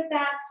 See if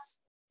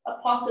that's a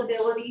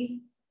possibility.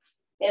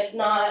 If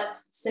not,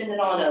 send it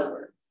on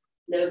over.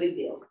 No big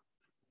deal.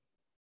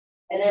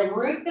 And then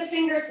root the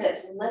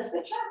fingertips and lift the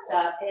chest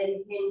up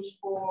and hinge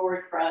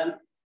forward from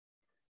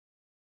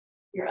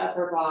your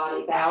upper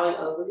body, bowing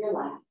over your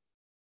lap,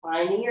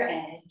 finding your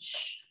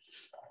edge.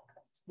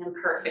 And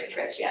perfect,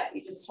 Trish. Yeah,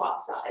 you just swap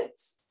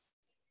sides.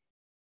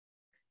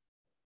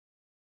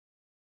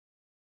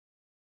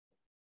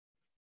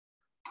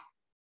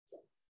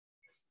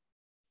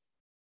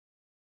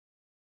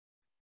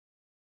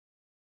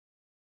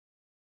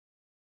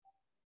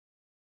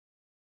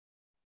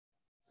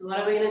 So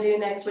what are we going to do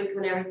next week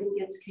when everything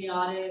gets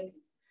chaotic,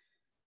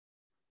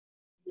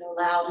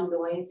 loud and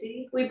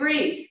noisy? We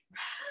breathe.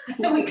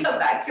 And we come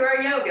back to our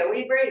yoga.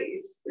 We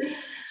breathe.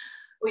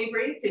 We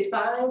breathe to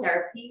find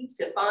our peace,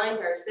 to find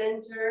our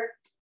center.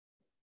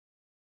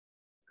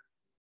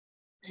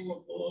 And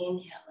then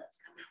inhale, let's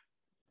come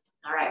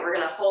out. All right, we're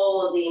going to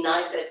hold the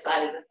knife edge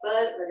side of the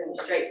foot. We're going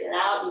to straighten it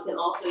out. You can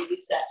also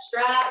use that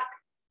strap.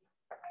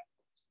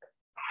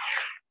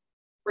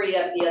 Free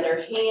up the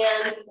other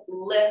hand,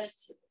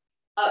 lift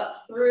up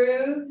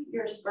through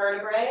your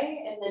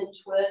vertebrae, and then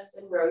twist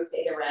and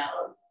rotate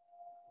around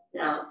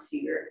now to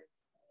your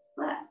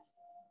left.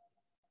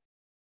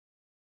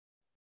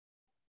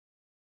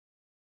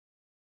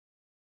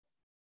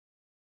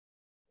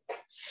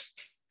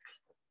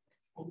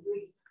 And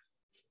breathe.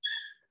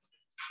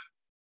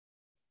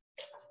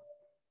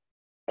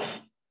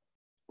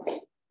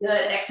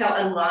 Good. Exhale,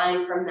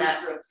 unwind from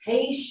that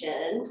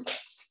rotation.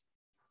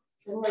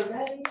 And we're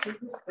ready to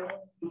spin.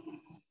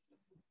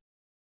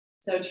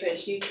 So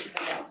Trish, you can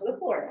come down to the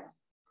floor now.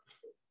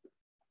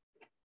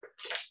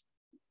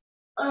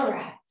 All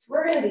right, so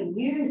we're going to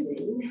be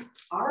using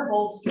our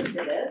bolster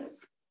for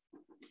this.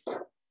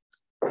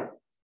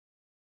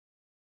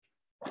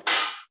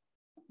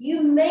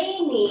 You may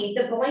need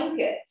the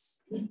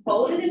blankets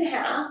folded in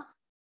half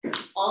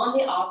on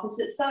the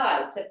opposite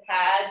side to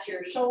pad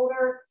your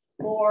shoulder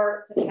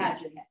or to pad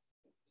your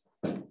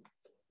head.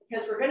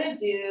 Because we're going to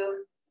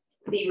do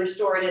the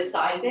restorative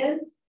side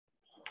bend,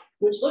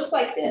 which looks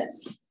like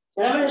this.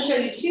 And I'm going to show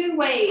you 2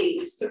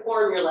 ways to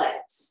form your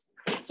legs.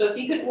 So if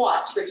you could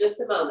watch for just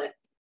a moment.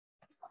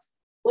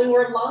 When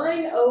we're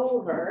lying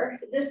over,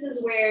 this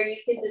is where you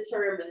can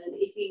determine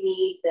if you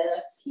need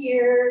this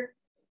here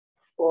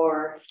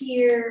or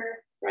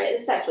here, right?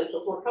 This actually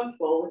feels more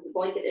comfortable with the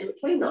blanket in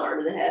between the arm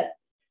and the head.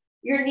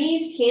 Your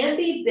knees can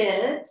be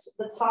bent,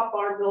 the top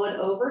arm going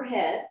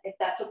overhead, if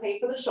that's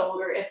okay for the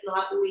shoulder. If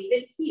not, leave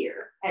it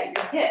here at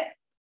your hip.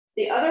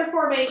 The other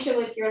formation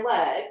with your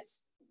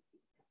legs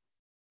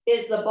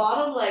is the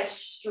bottom leg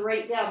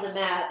straight down the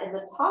mat and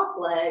the top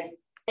leg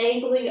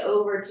angling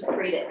over to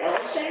create an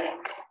L shape.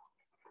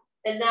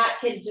 And that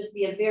can just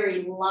be a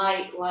very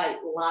light,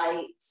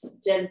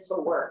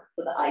 gentle work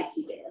for the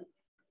IT band.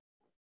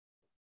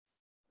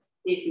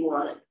 If you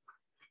want it.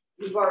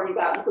 You've already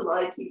gotten some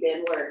IT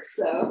band work,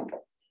 so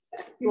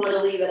if you want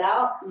to leave it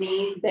out,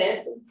 knees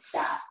bent and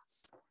stacked.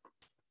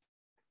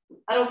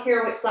 I don't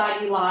care which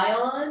side you lie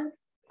on,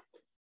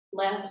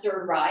 left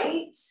or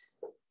right,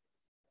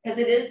 because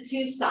it is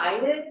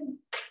two-sided,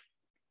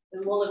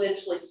 and we'll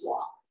eventually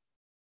swap.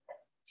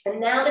 And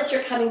now that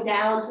you're coming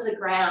down to the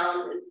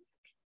ground and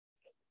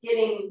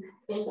getting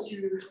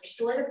into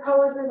restorative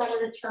poses, I'm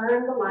going to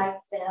turn the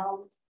lights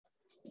down.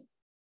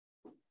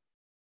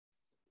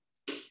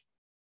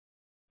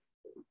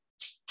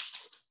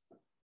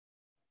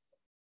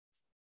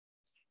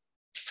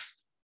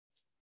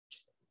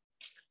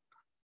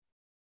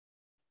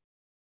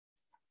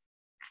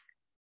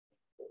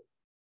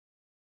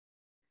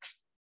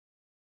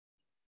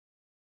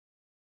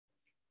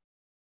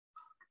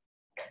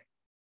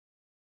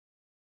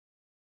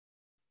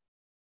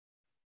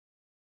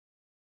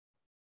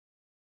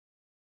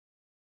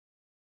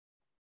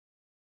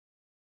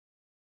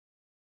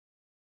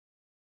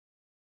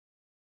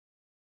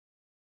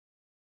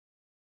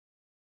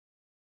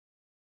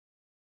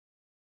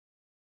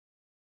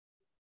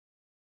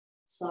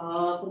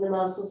 Soften the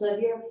muscles of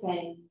your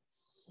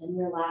face and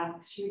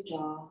relax your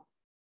jaw.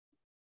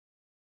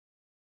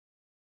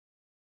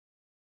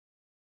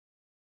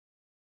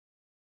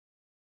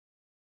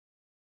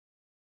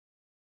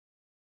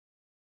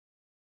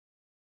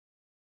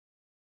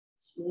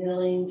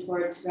 Spilling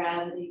towards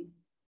gravity.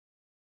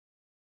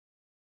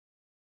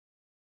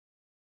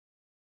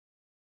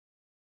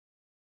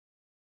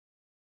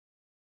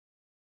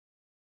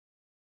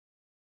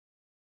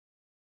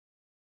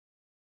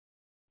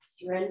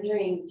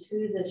 Surrendering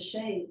to the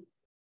shape.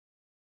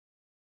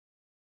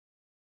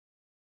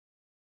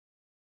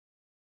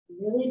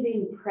 Really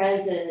being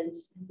present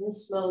in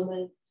this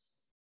moment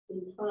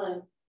in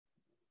time.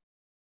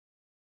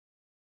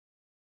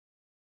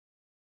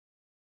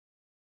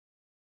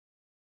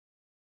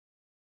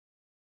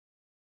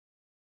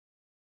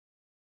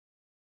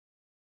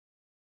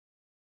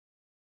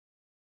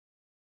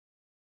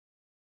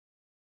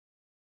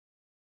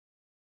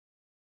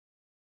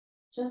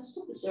 Just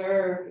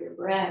observe your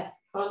breath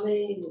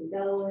coming and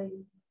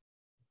going.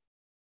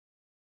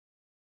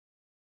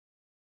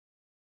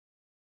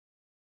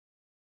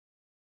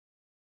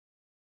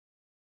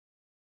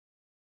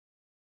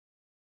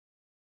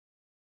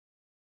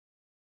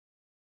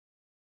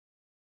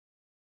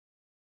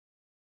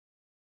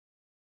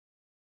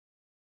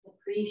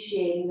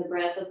 Appreciating the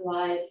breath of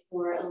life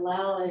for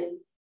allowing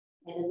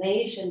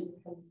animation to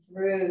come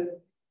through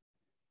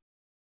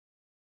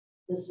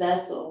this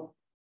vessel,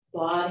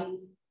 body,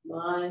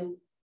 mind.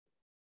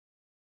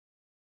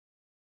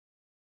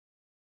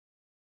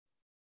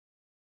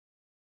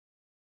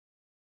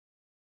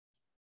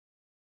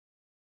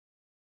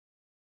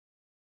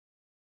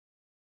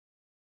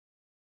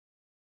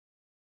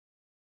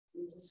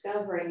 And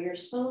discovering you're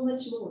so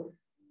much more.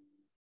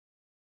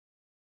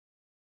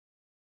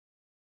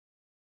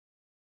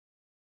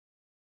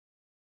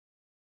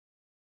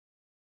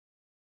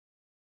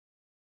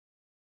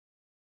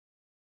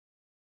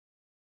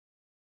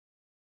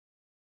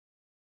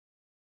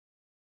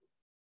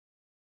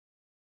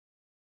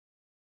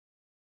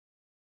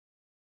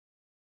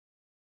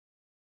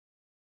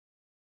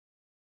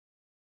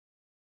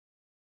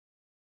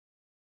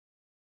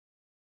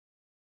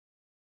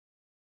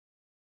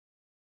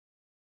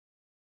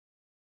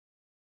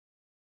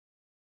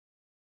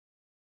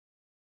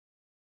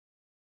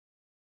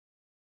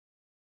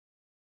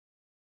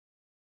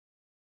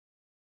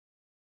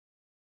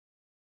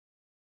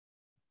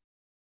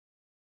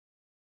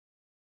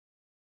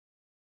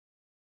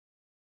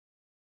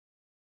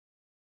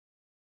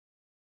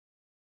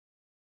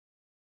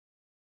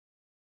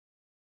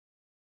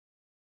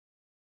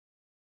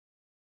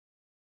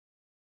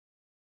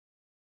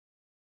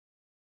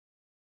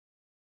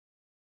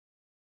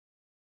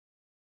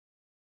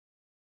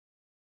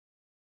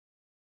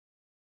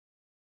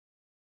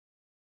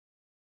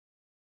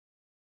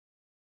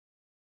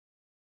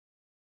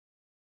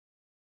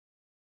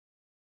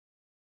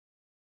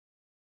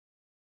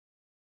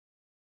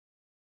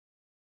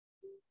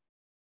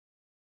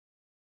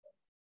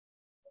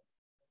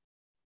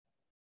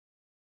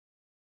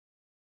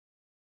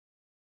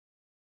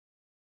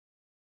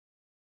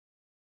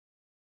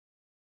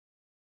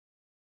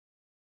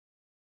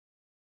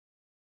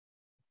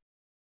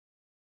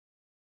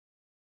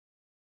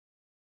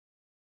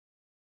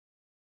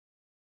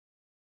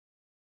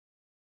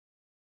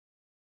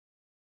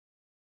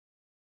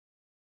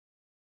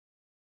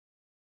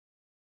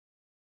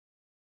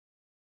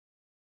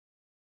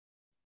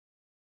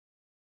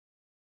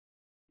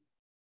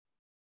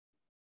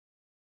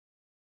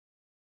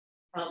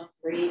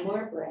 3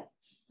 more breaths.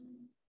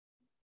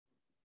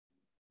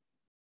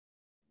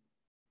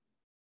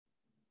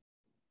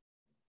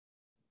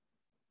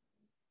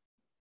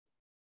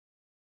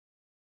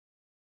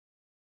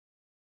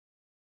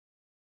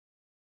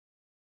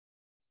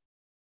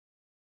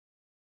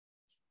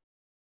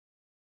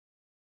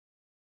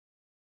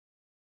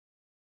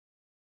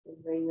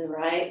 And bring the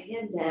right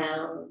hand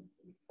down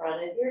in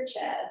front of your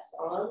chest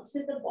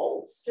onto the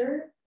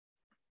bolster.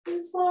 And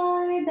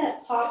slide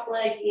that top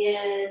leg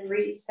in,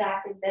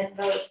 restack and bend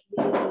both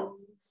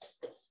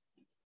knees.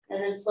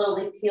 And then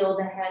slowly peel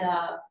the head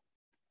up.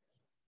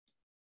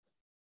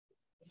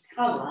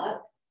 Come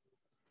up.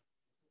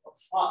 We'll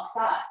swap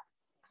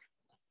sides.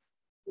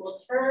 We'll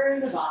turn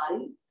the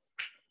body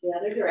the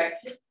other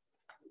direction.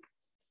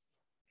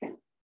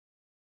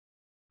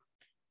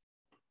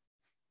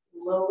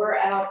 Lower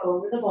out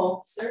over the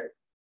bolster.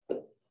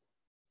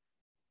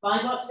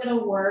 Find what's going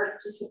to work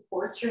to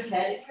support your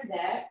head and your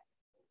neck.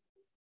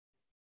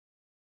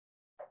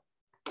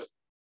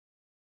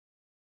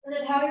 And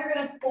then how you're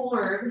going to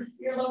form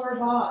your lower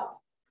body.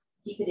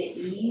 Keeping it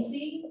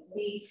easy,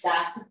 be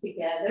stacked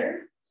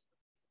together.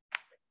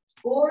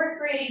 Or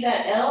creating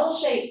that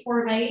L-shaped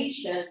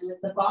formation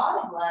with the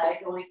bottom leg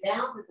going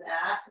down the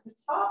mat and the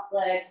top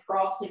leg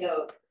crossing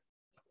over.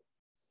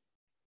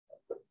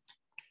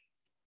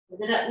 And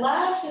then at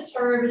last,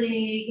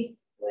 determining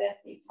with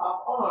the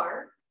top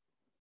arm,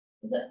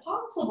 is it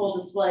possible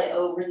to splay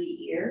over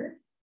the ear?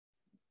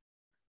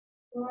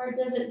 Or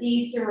does it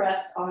need to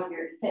rest on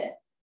your hip?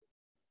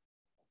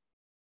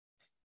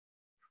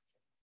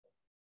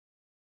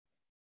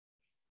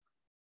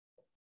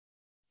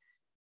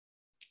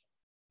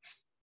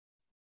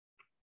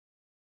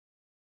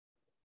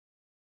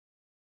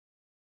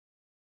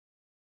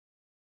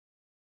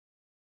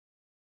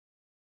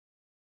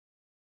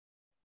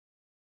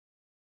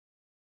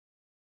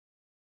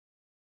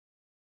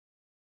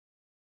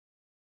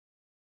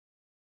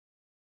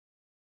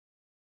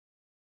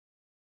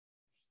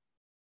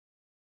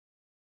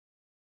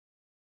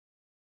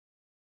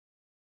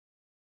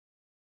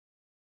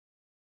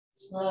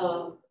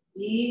 Slow,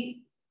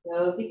 deep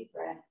yogic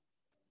breath.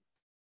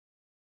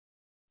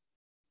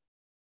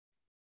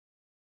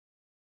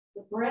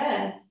 The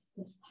breath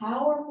is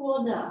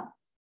powerful enough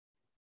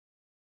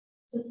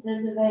to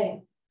thin the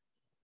veil.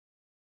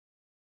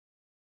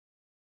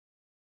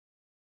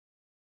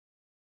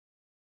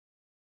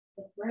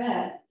 The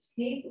breath is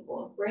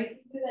capable of breaking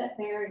through that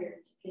barrier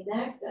to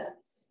connect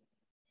us,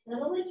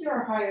 not only to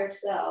our higher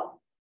self,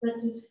 but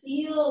to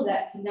feel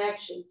that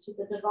connection to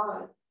the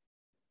divine.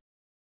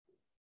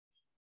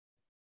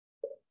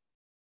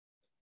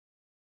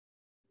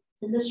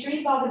 In the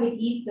Sri Bhagavad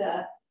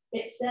Gita,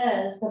 it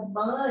says the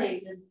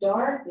mind is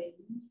darkened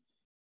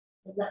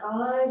and the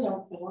eyes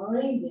are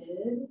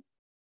blinded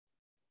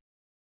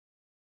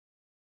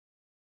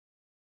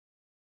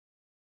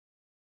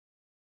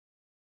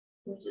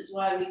which is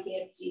why we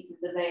can't see through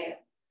the veil.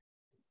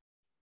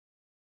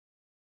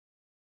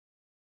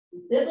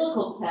 The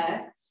biblical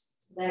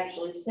text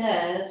actually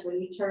says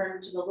when you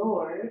turn to the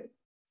Lord,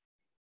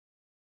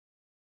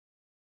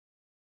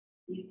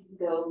 you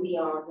can go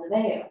beyond the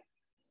veil.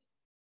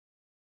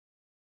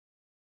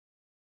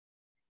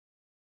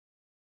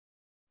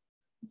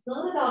 It's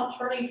not about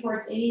turning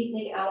towards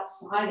anything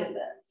outside of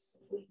us.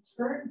 If we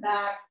turn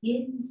back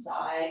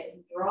inside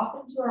and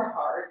drop into our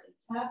heart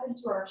and tap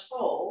into our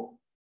soul,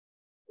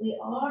 we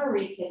are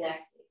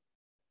reconnecting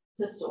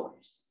to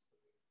Source.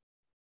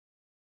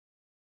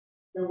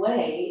 The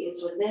way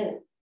is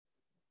within.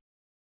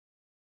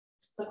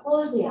 So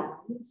close the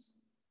eyes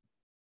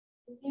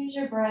and use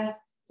your breath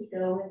to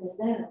go in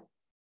and down.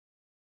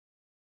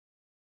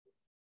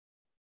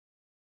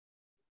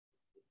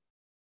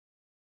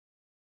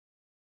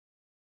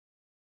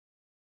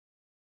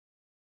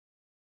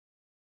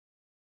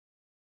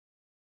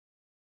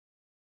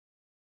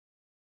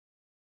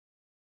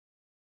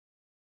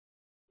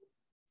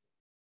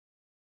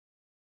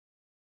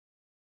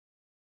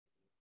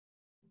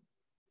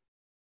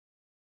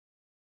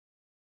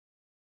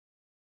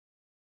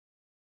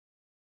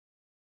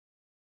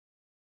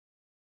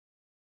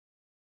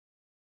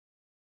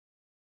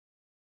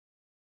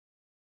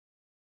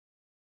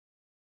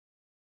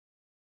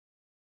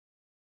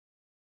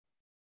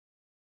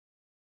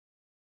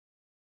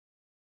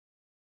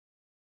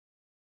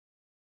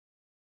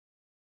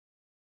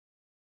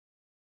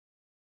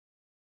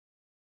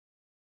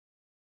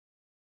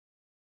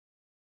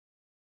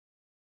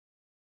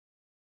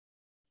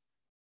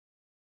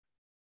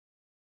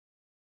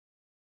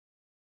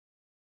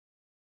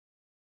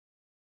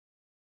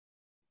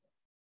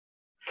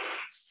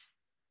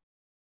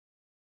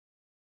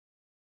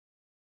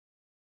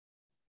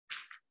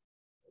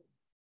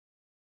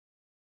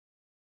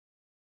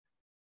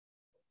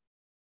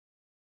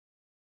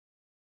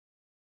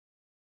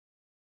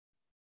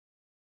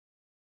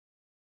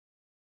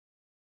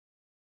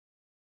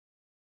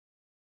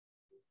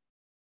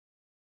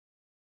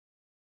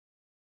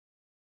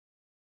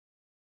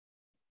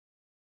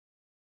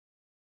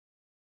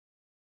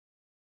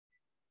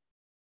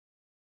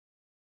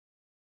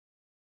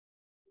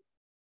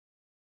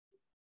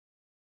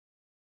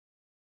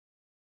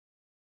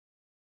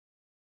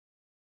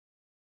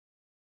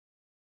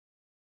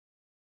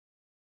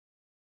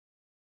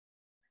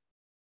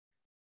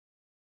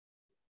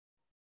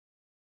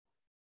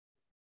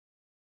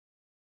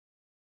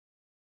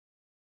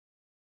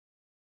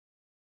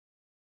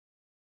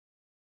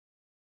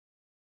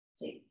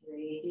 Take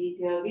 3 deep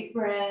yogic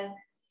breaths.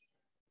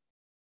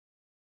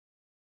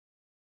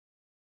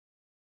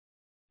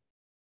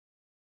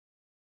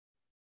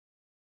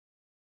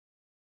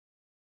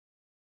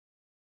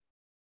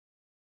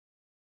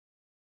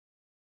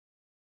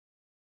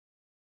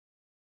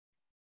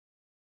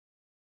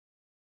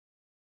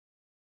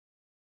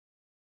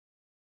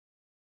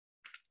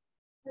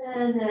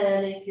 And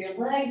then if your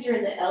legs are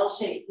in the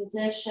L-shaped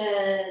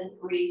position,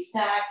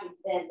 restack and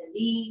bend the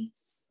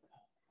knees.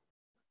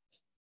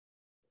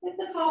 Lift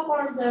the top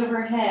arms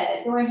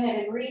overhead. Go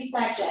ahead and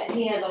restack that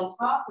hand on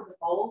top of the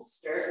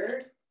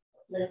bolster.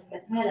 Lift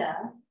the head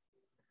up.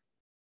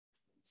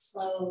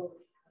 Slowly.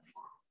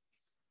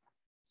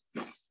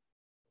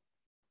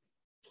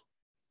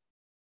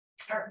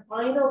 Our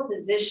final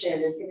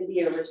position is going to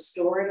be a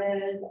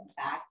restorative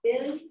back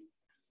bend.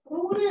 I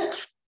want to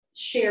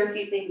share a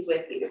few things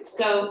with you.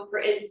 So, for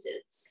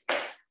instance,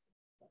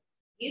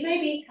 you may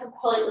be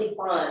completely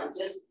fine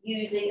just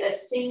using a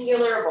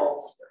singular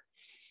bolster.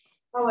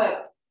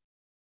 However,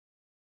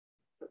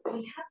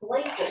 we have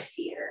blankets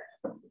here.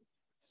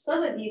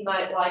 Some of you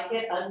might like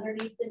it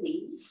underneath the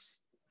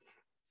knees.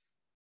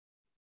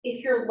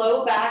 If your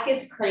low back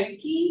is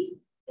cranky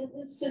in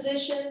this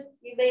position,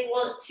 you may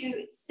want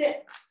to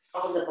sit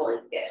on the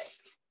blanket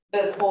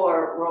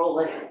before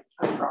rolling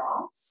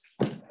across.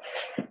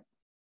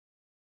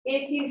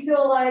 If you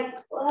feel like,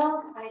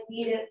 well, I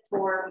need it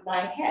for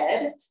my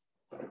head,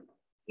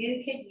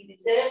 you can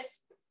use it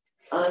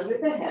under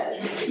the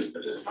head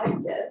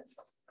like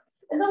this.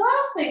 And the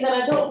last thing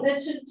that I don't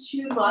mention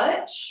too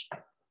much,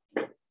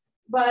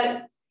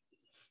 but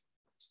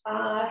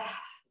sometimes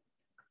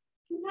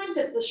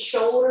if the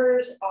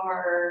shoulders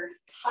are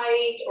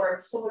tight or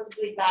if someone's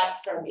coming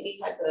back from any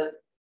type of,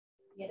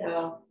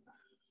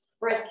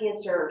 breast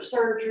cancer or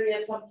surgery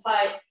of some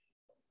type,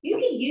 you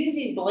can use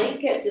these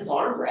blankets as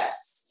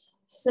armrests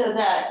so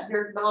that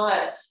you're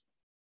not,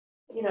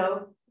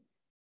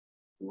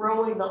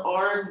 rolling the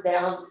arms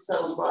down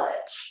so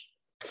much.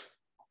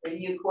 And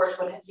you, of course,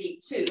 would need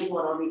 2,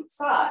 1 on each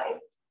side.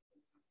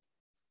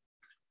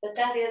 But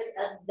that is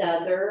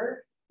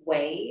another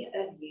way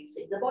of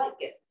using the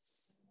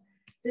blankets.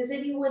 Does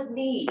anyone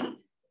need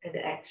an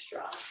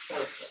extra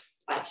blanket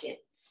by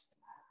chance?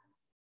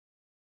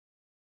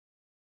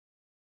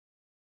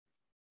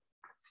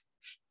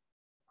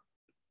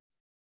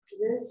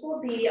 This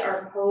will be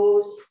our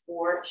pose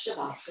for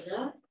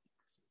Shavasana.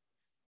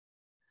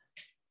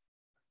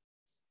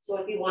 So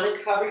if you want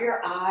to cover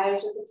your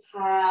eyes with a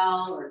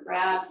towel or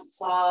grab some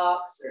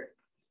socks or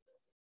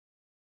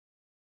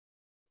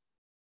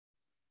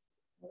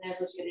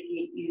whatever's going to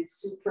get you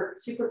super,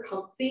 super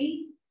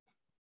comfy.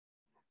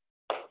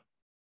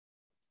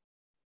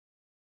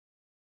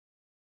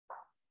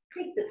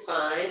 Take the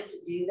time to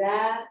do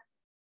that.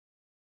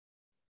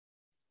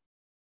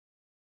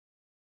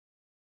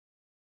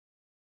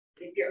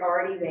 If you're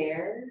already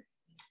there,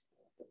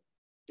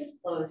 just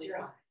close your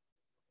eyes.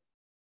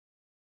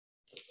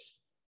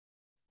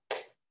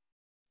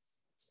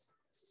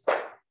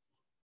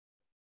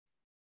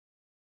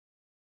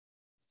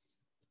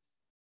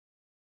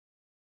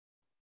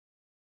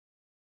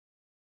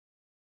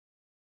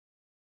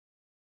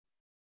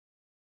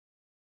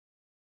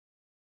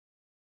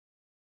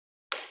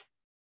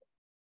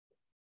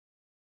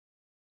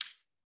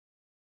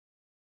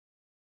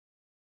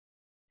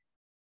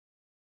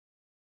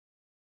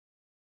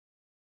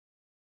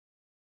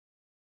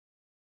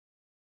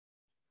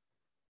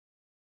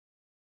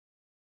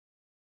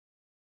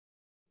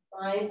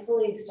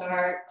 Mindfully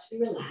start to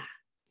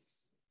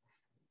relax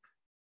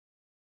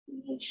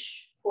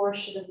each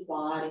portion of the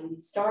body,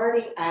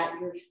 starting at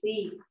your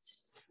feet.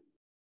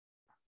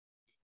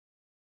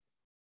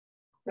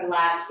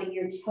 Relaxing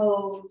your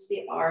toes,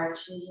 the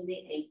arches, and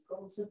the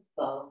ankles of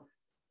both.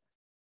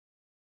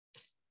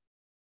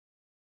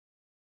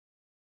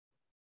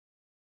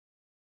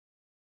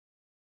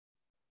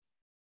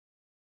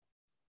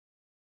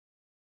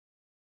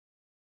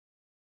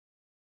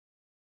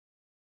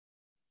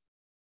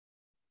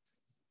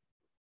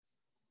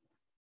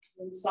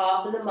 And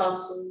soften the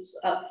muscles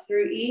up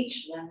through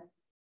each leg.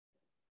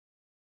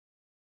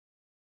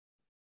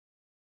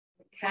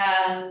 The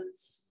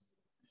calves,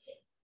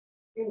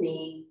 your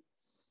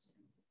knees,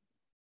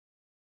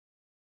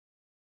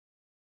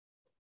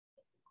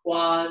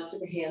 quads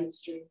and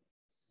hamstrings.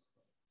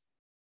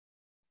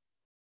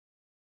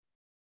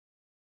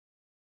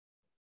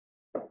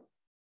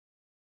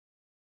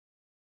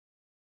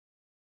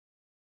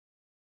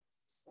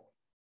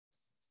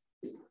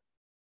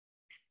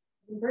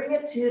 And bring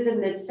it to the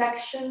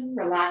midsection,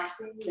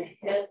 relaxing the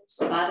hips,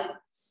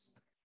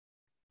 buttocks,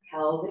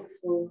 pelvic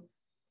floor.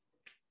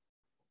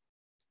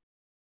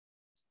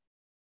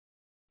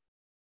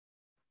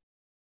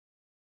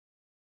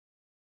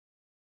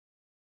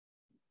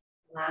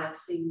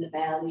 Relaxing the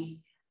belly,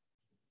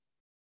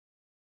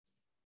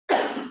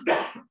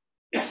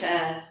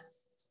 chest,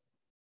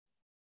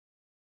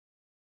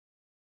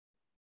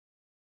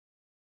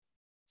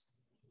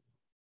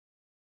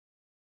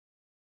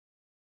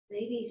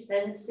 maybe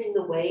sensing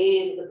the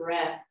wave of the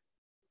breath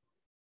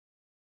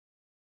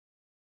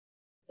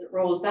It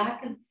rolls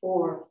back and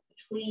forth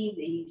between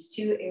these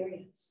two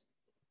areas.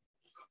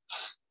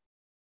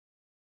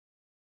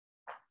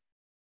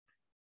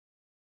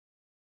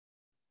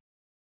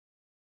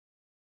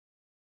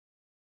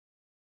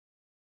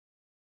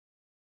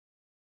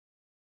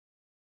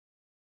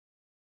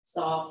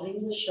 Softening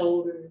the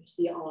shoulders,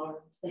 the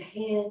arms, the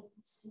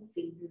hands, and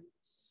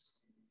fingers.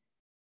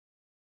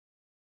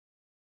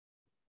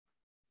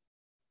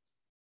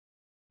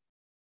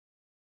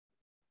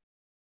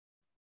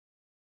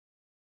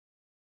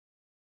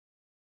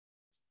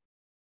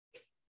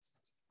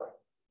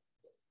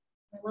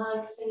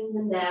 Relaxing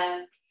the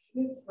neck,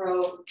 your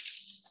throat,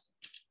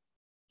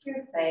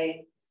 your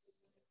face.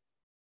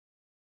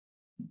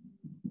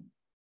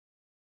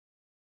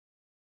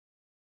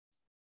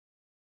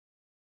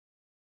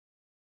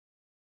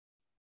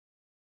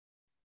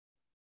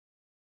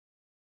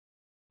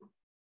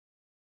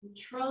 And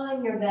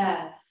trying your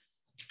best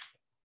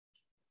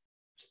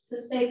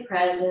to stay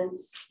present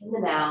in the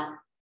now.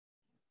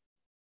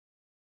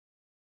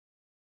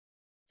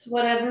 To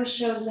whatever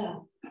shows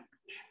up.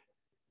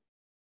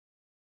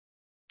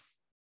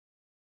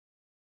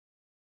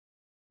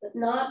 But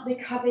not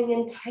becoming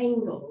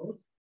entangled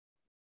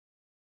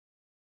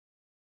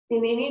in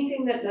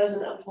anything that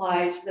doesn't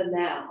apply to the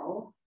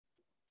now,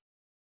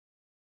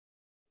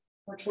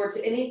 or towards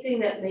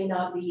anything that may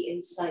not be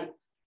in sight.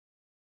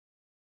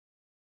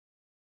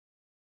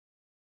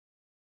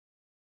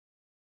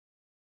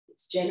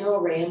 It's general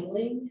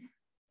rambling,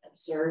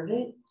 observe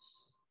it,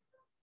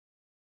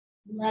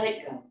 and let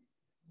it go.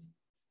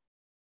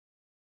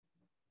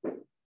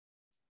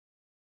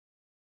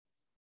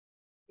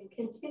 And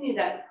continue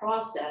that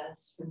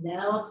process from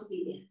now to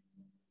the end.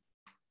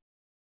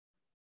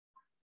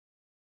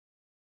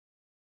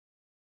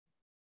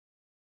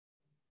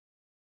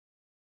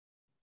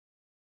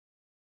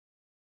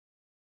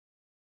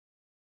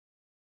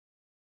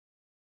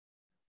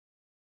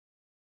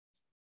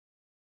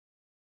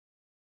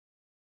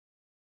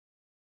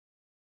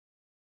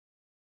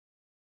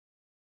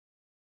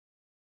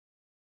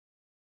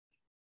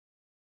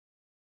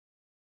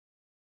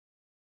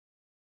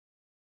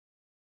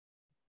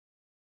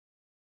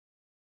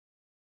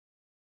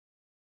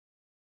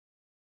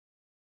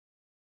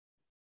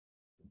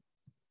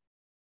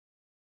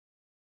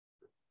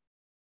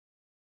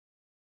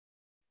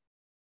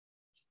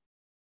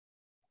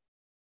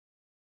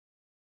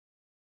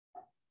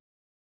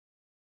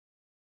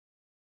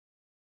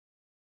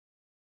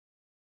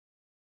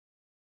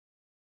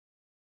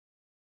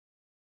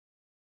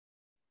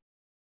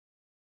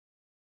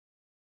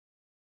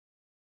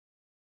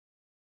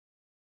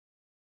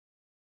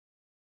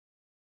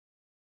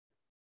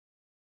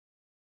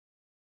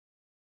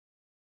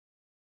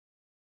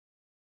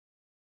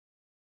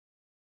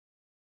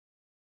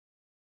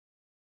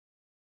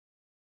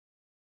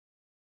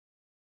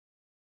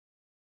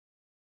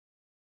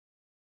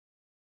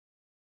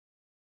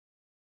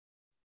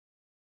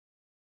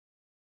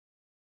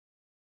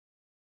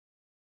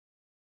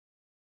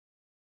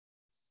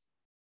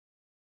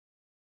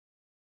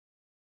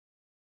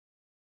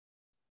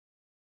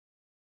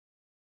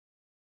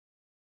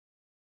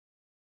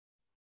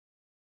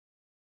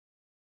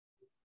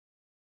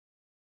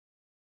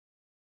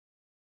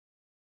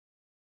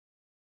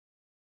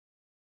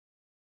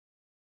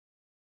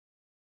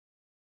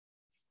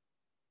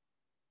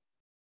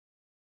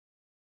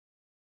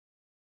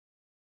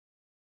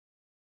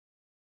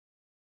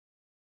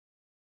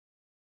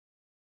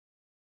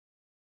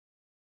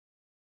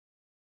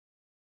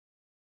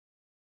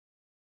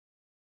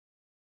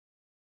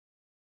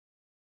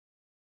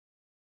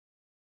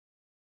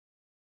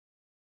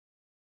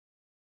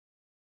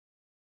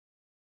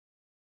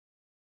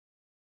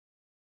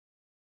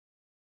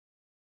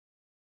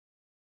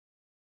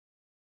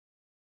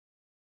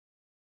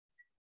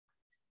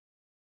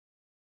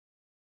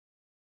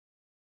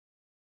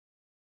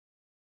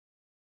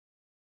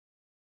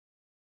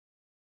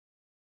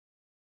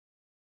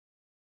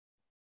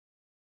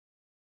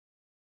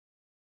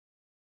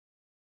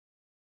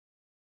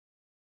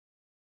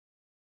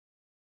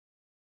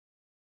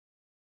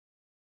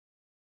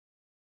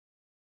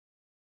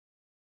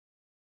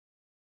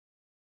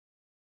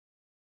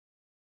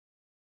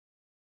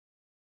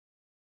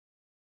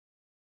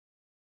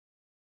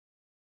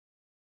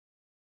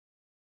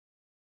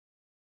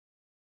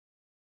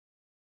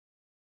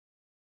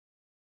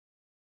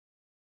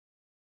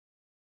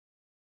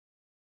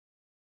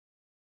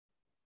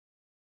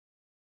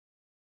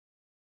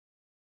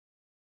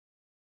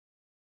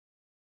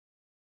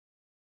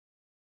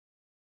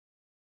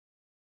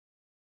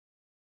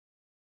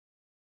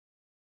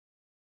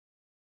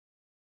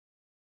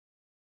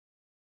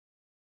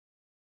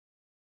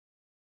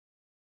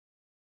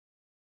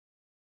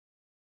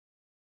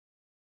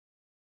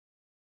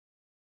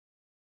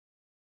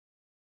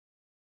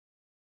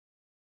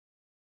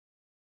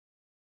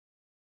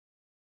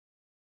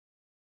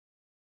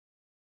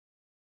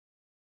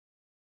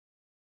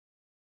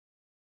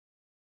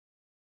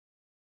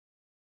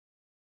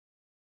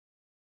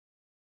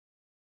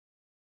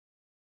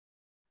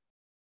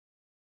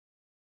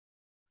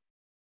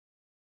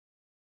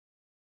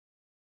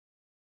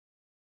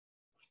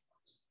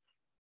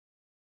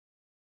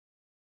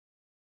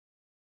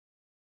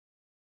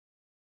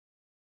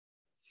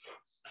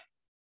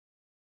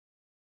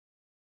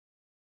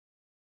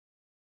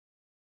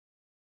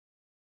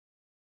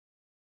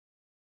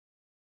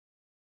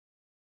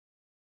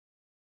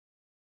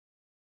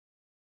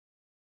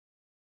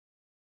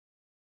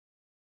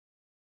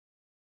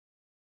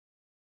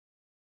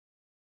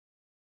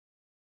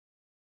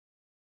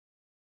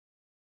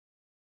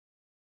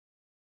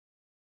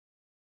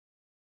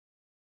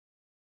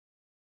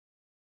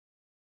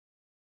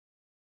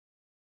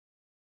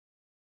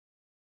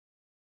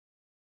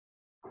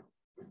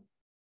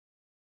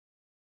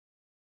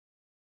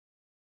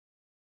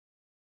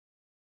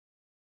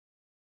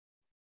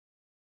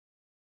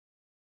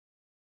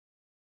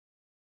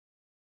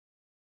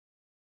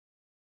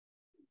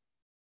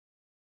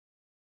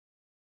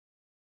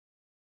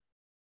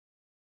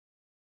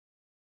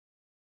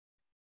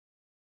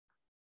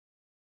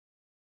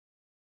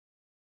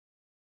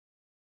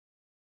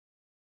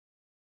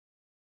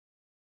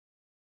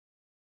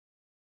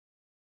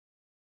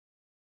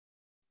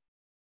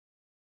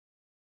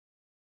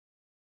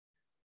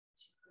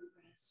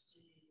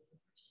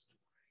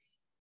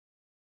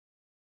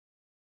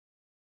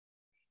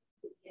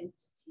 and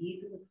to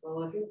deepen the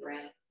flow of your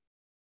breath.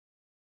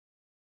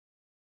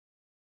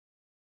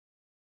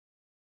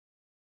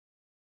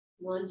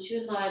 Once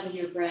you enliven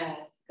your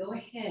breath, go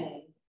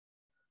ahead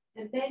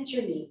and bend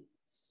your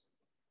knees.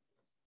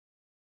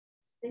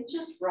 And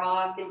just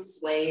rock and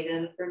sway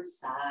them from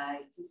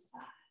side to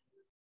side.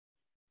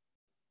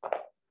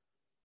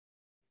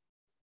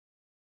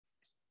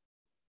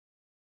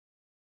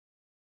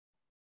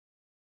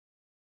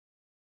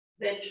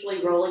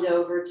 Eventually rolling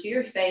over to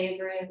your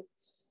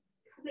favorites,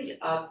 coming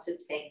up to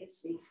take a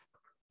seat.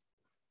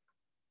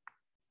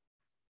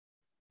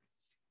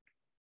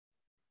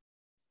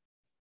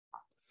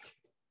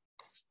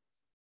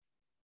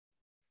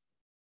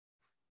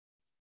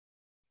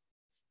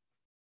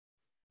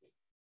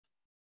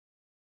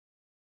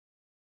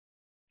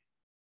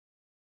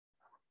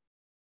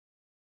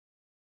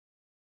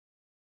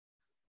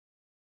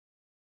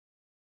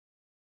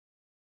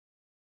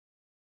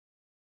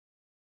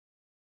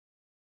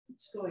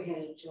 Let's go ahead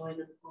and join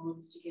the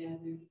palms together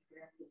in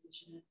prayer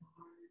position at the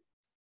heart.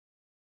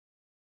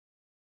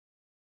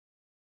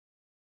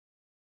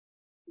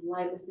 The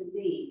light within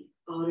thee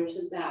honors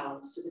and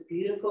bows to the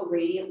beautiful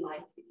radiant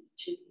light in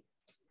each of you.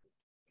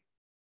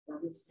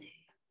 Namaste.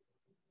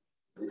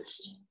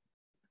 Namaste.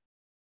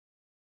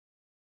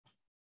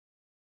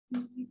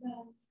 Thank you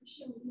guys for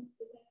showing up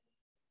today.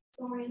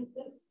 Sorry I'm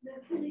so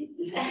sniffly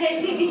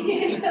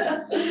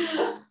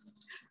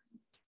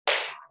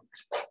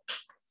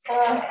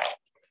today.